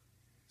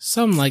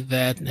 something like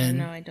that. And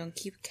no, I don't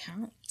keep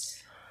count.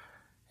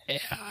 Yeah,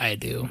 I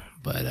do,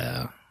 but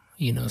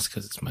it's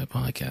because it's my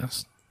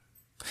podcast.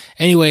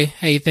 Anyway,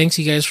 hey, thanks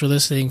you guys for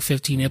listening.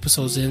 15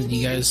 episodes in,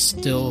 you guys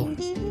still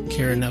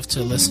care enough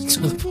to listen to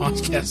the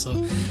podcast, so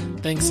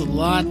thanks a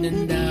lot,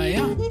 and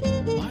yeah.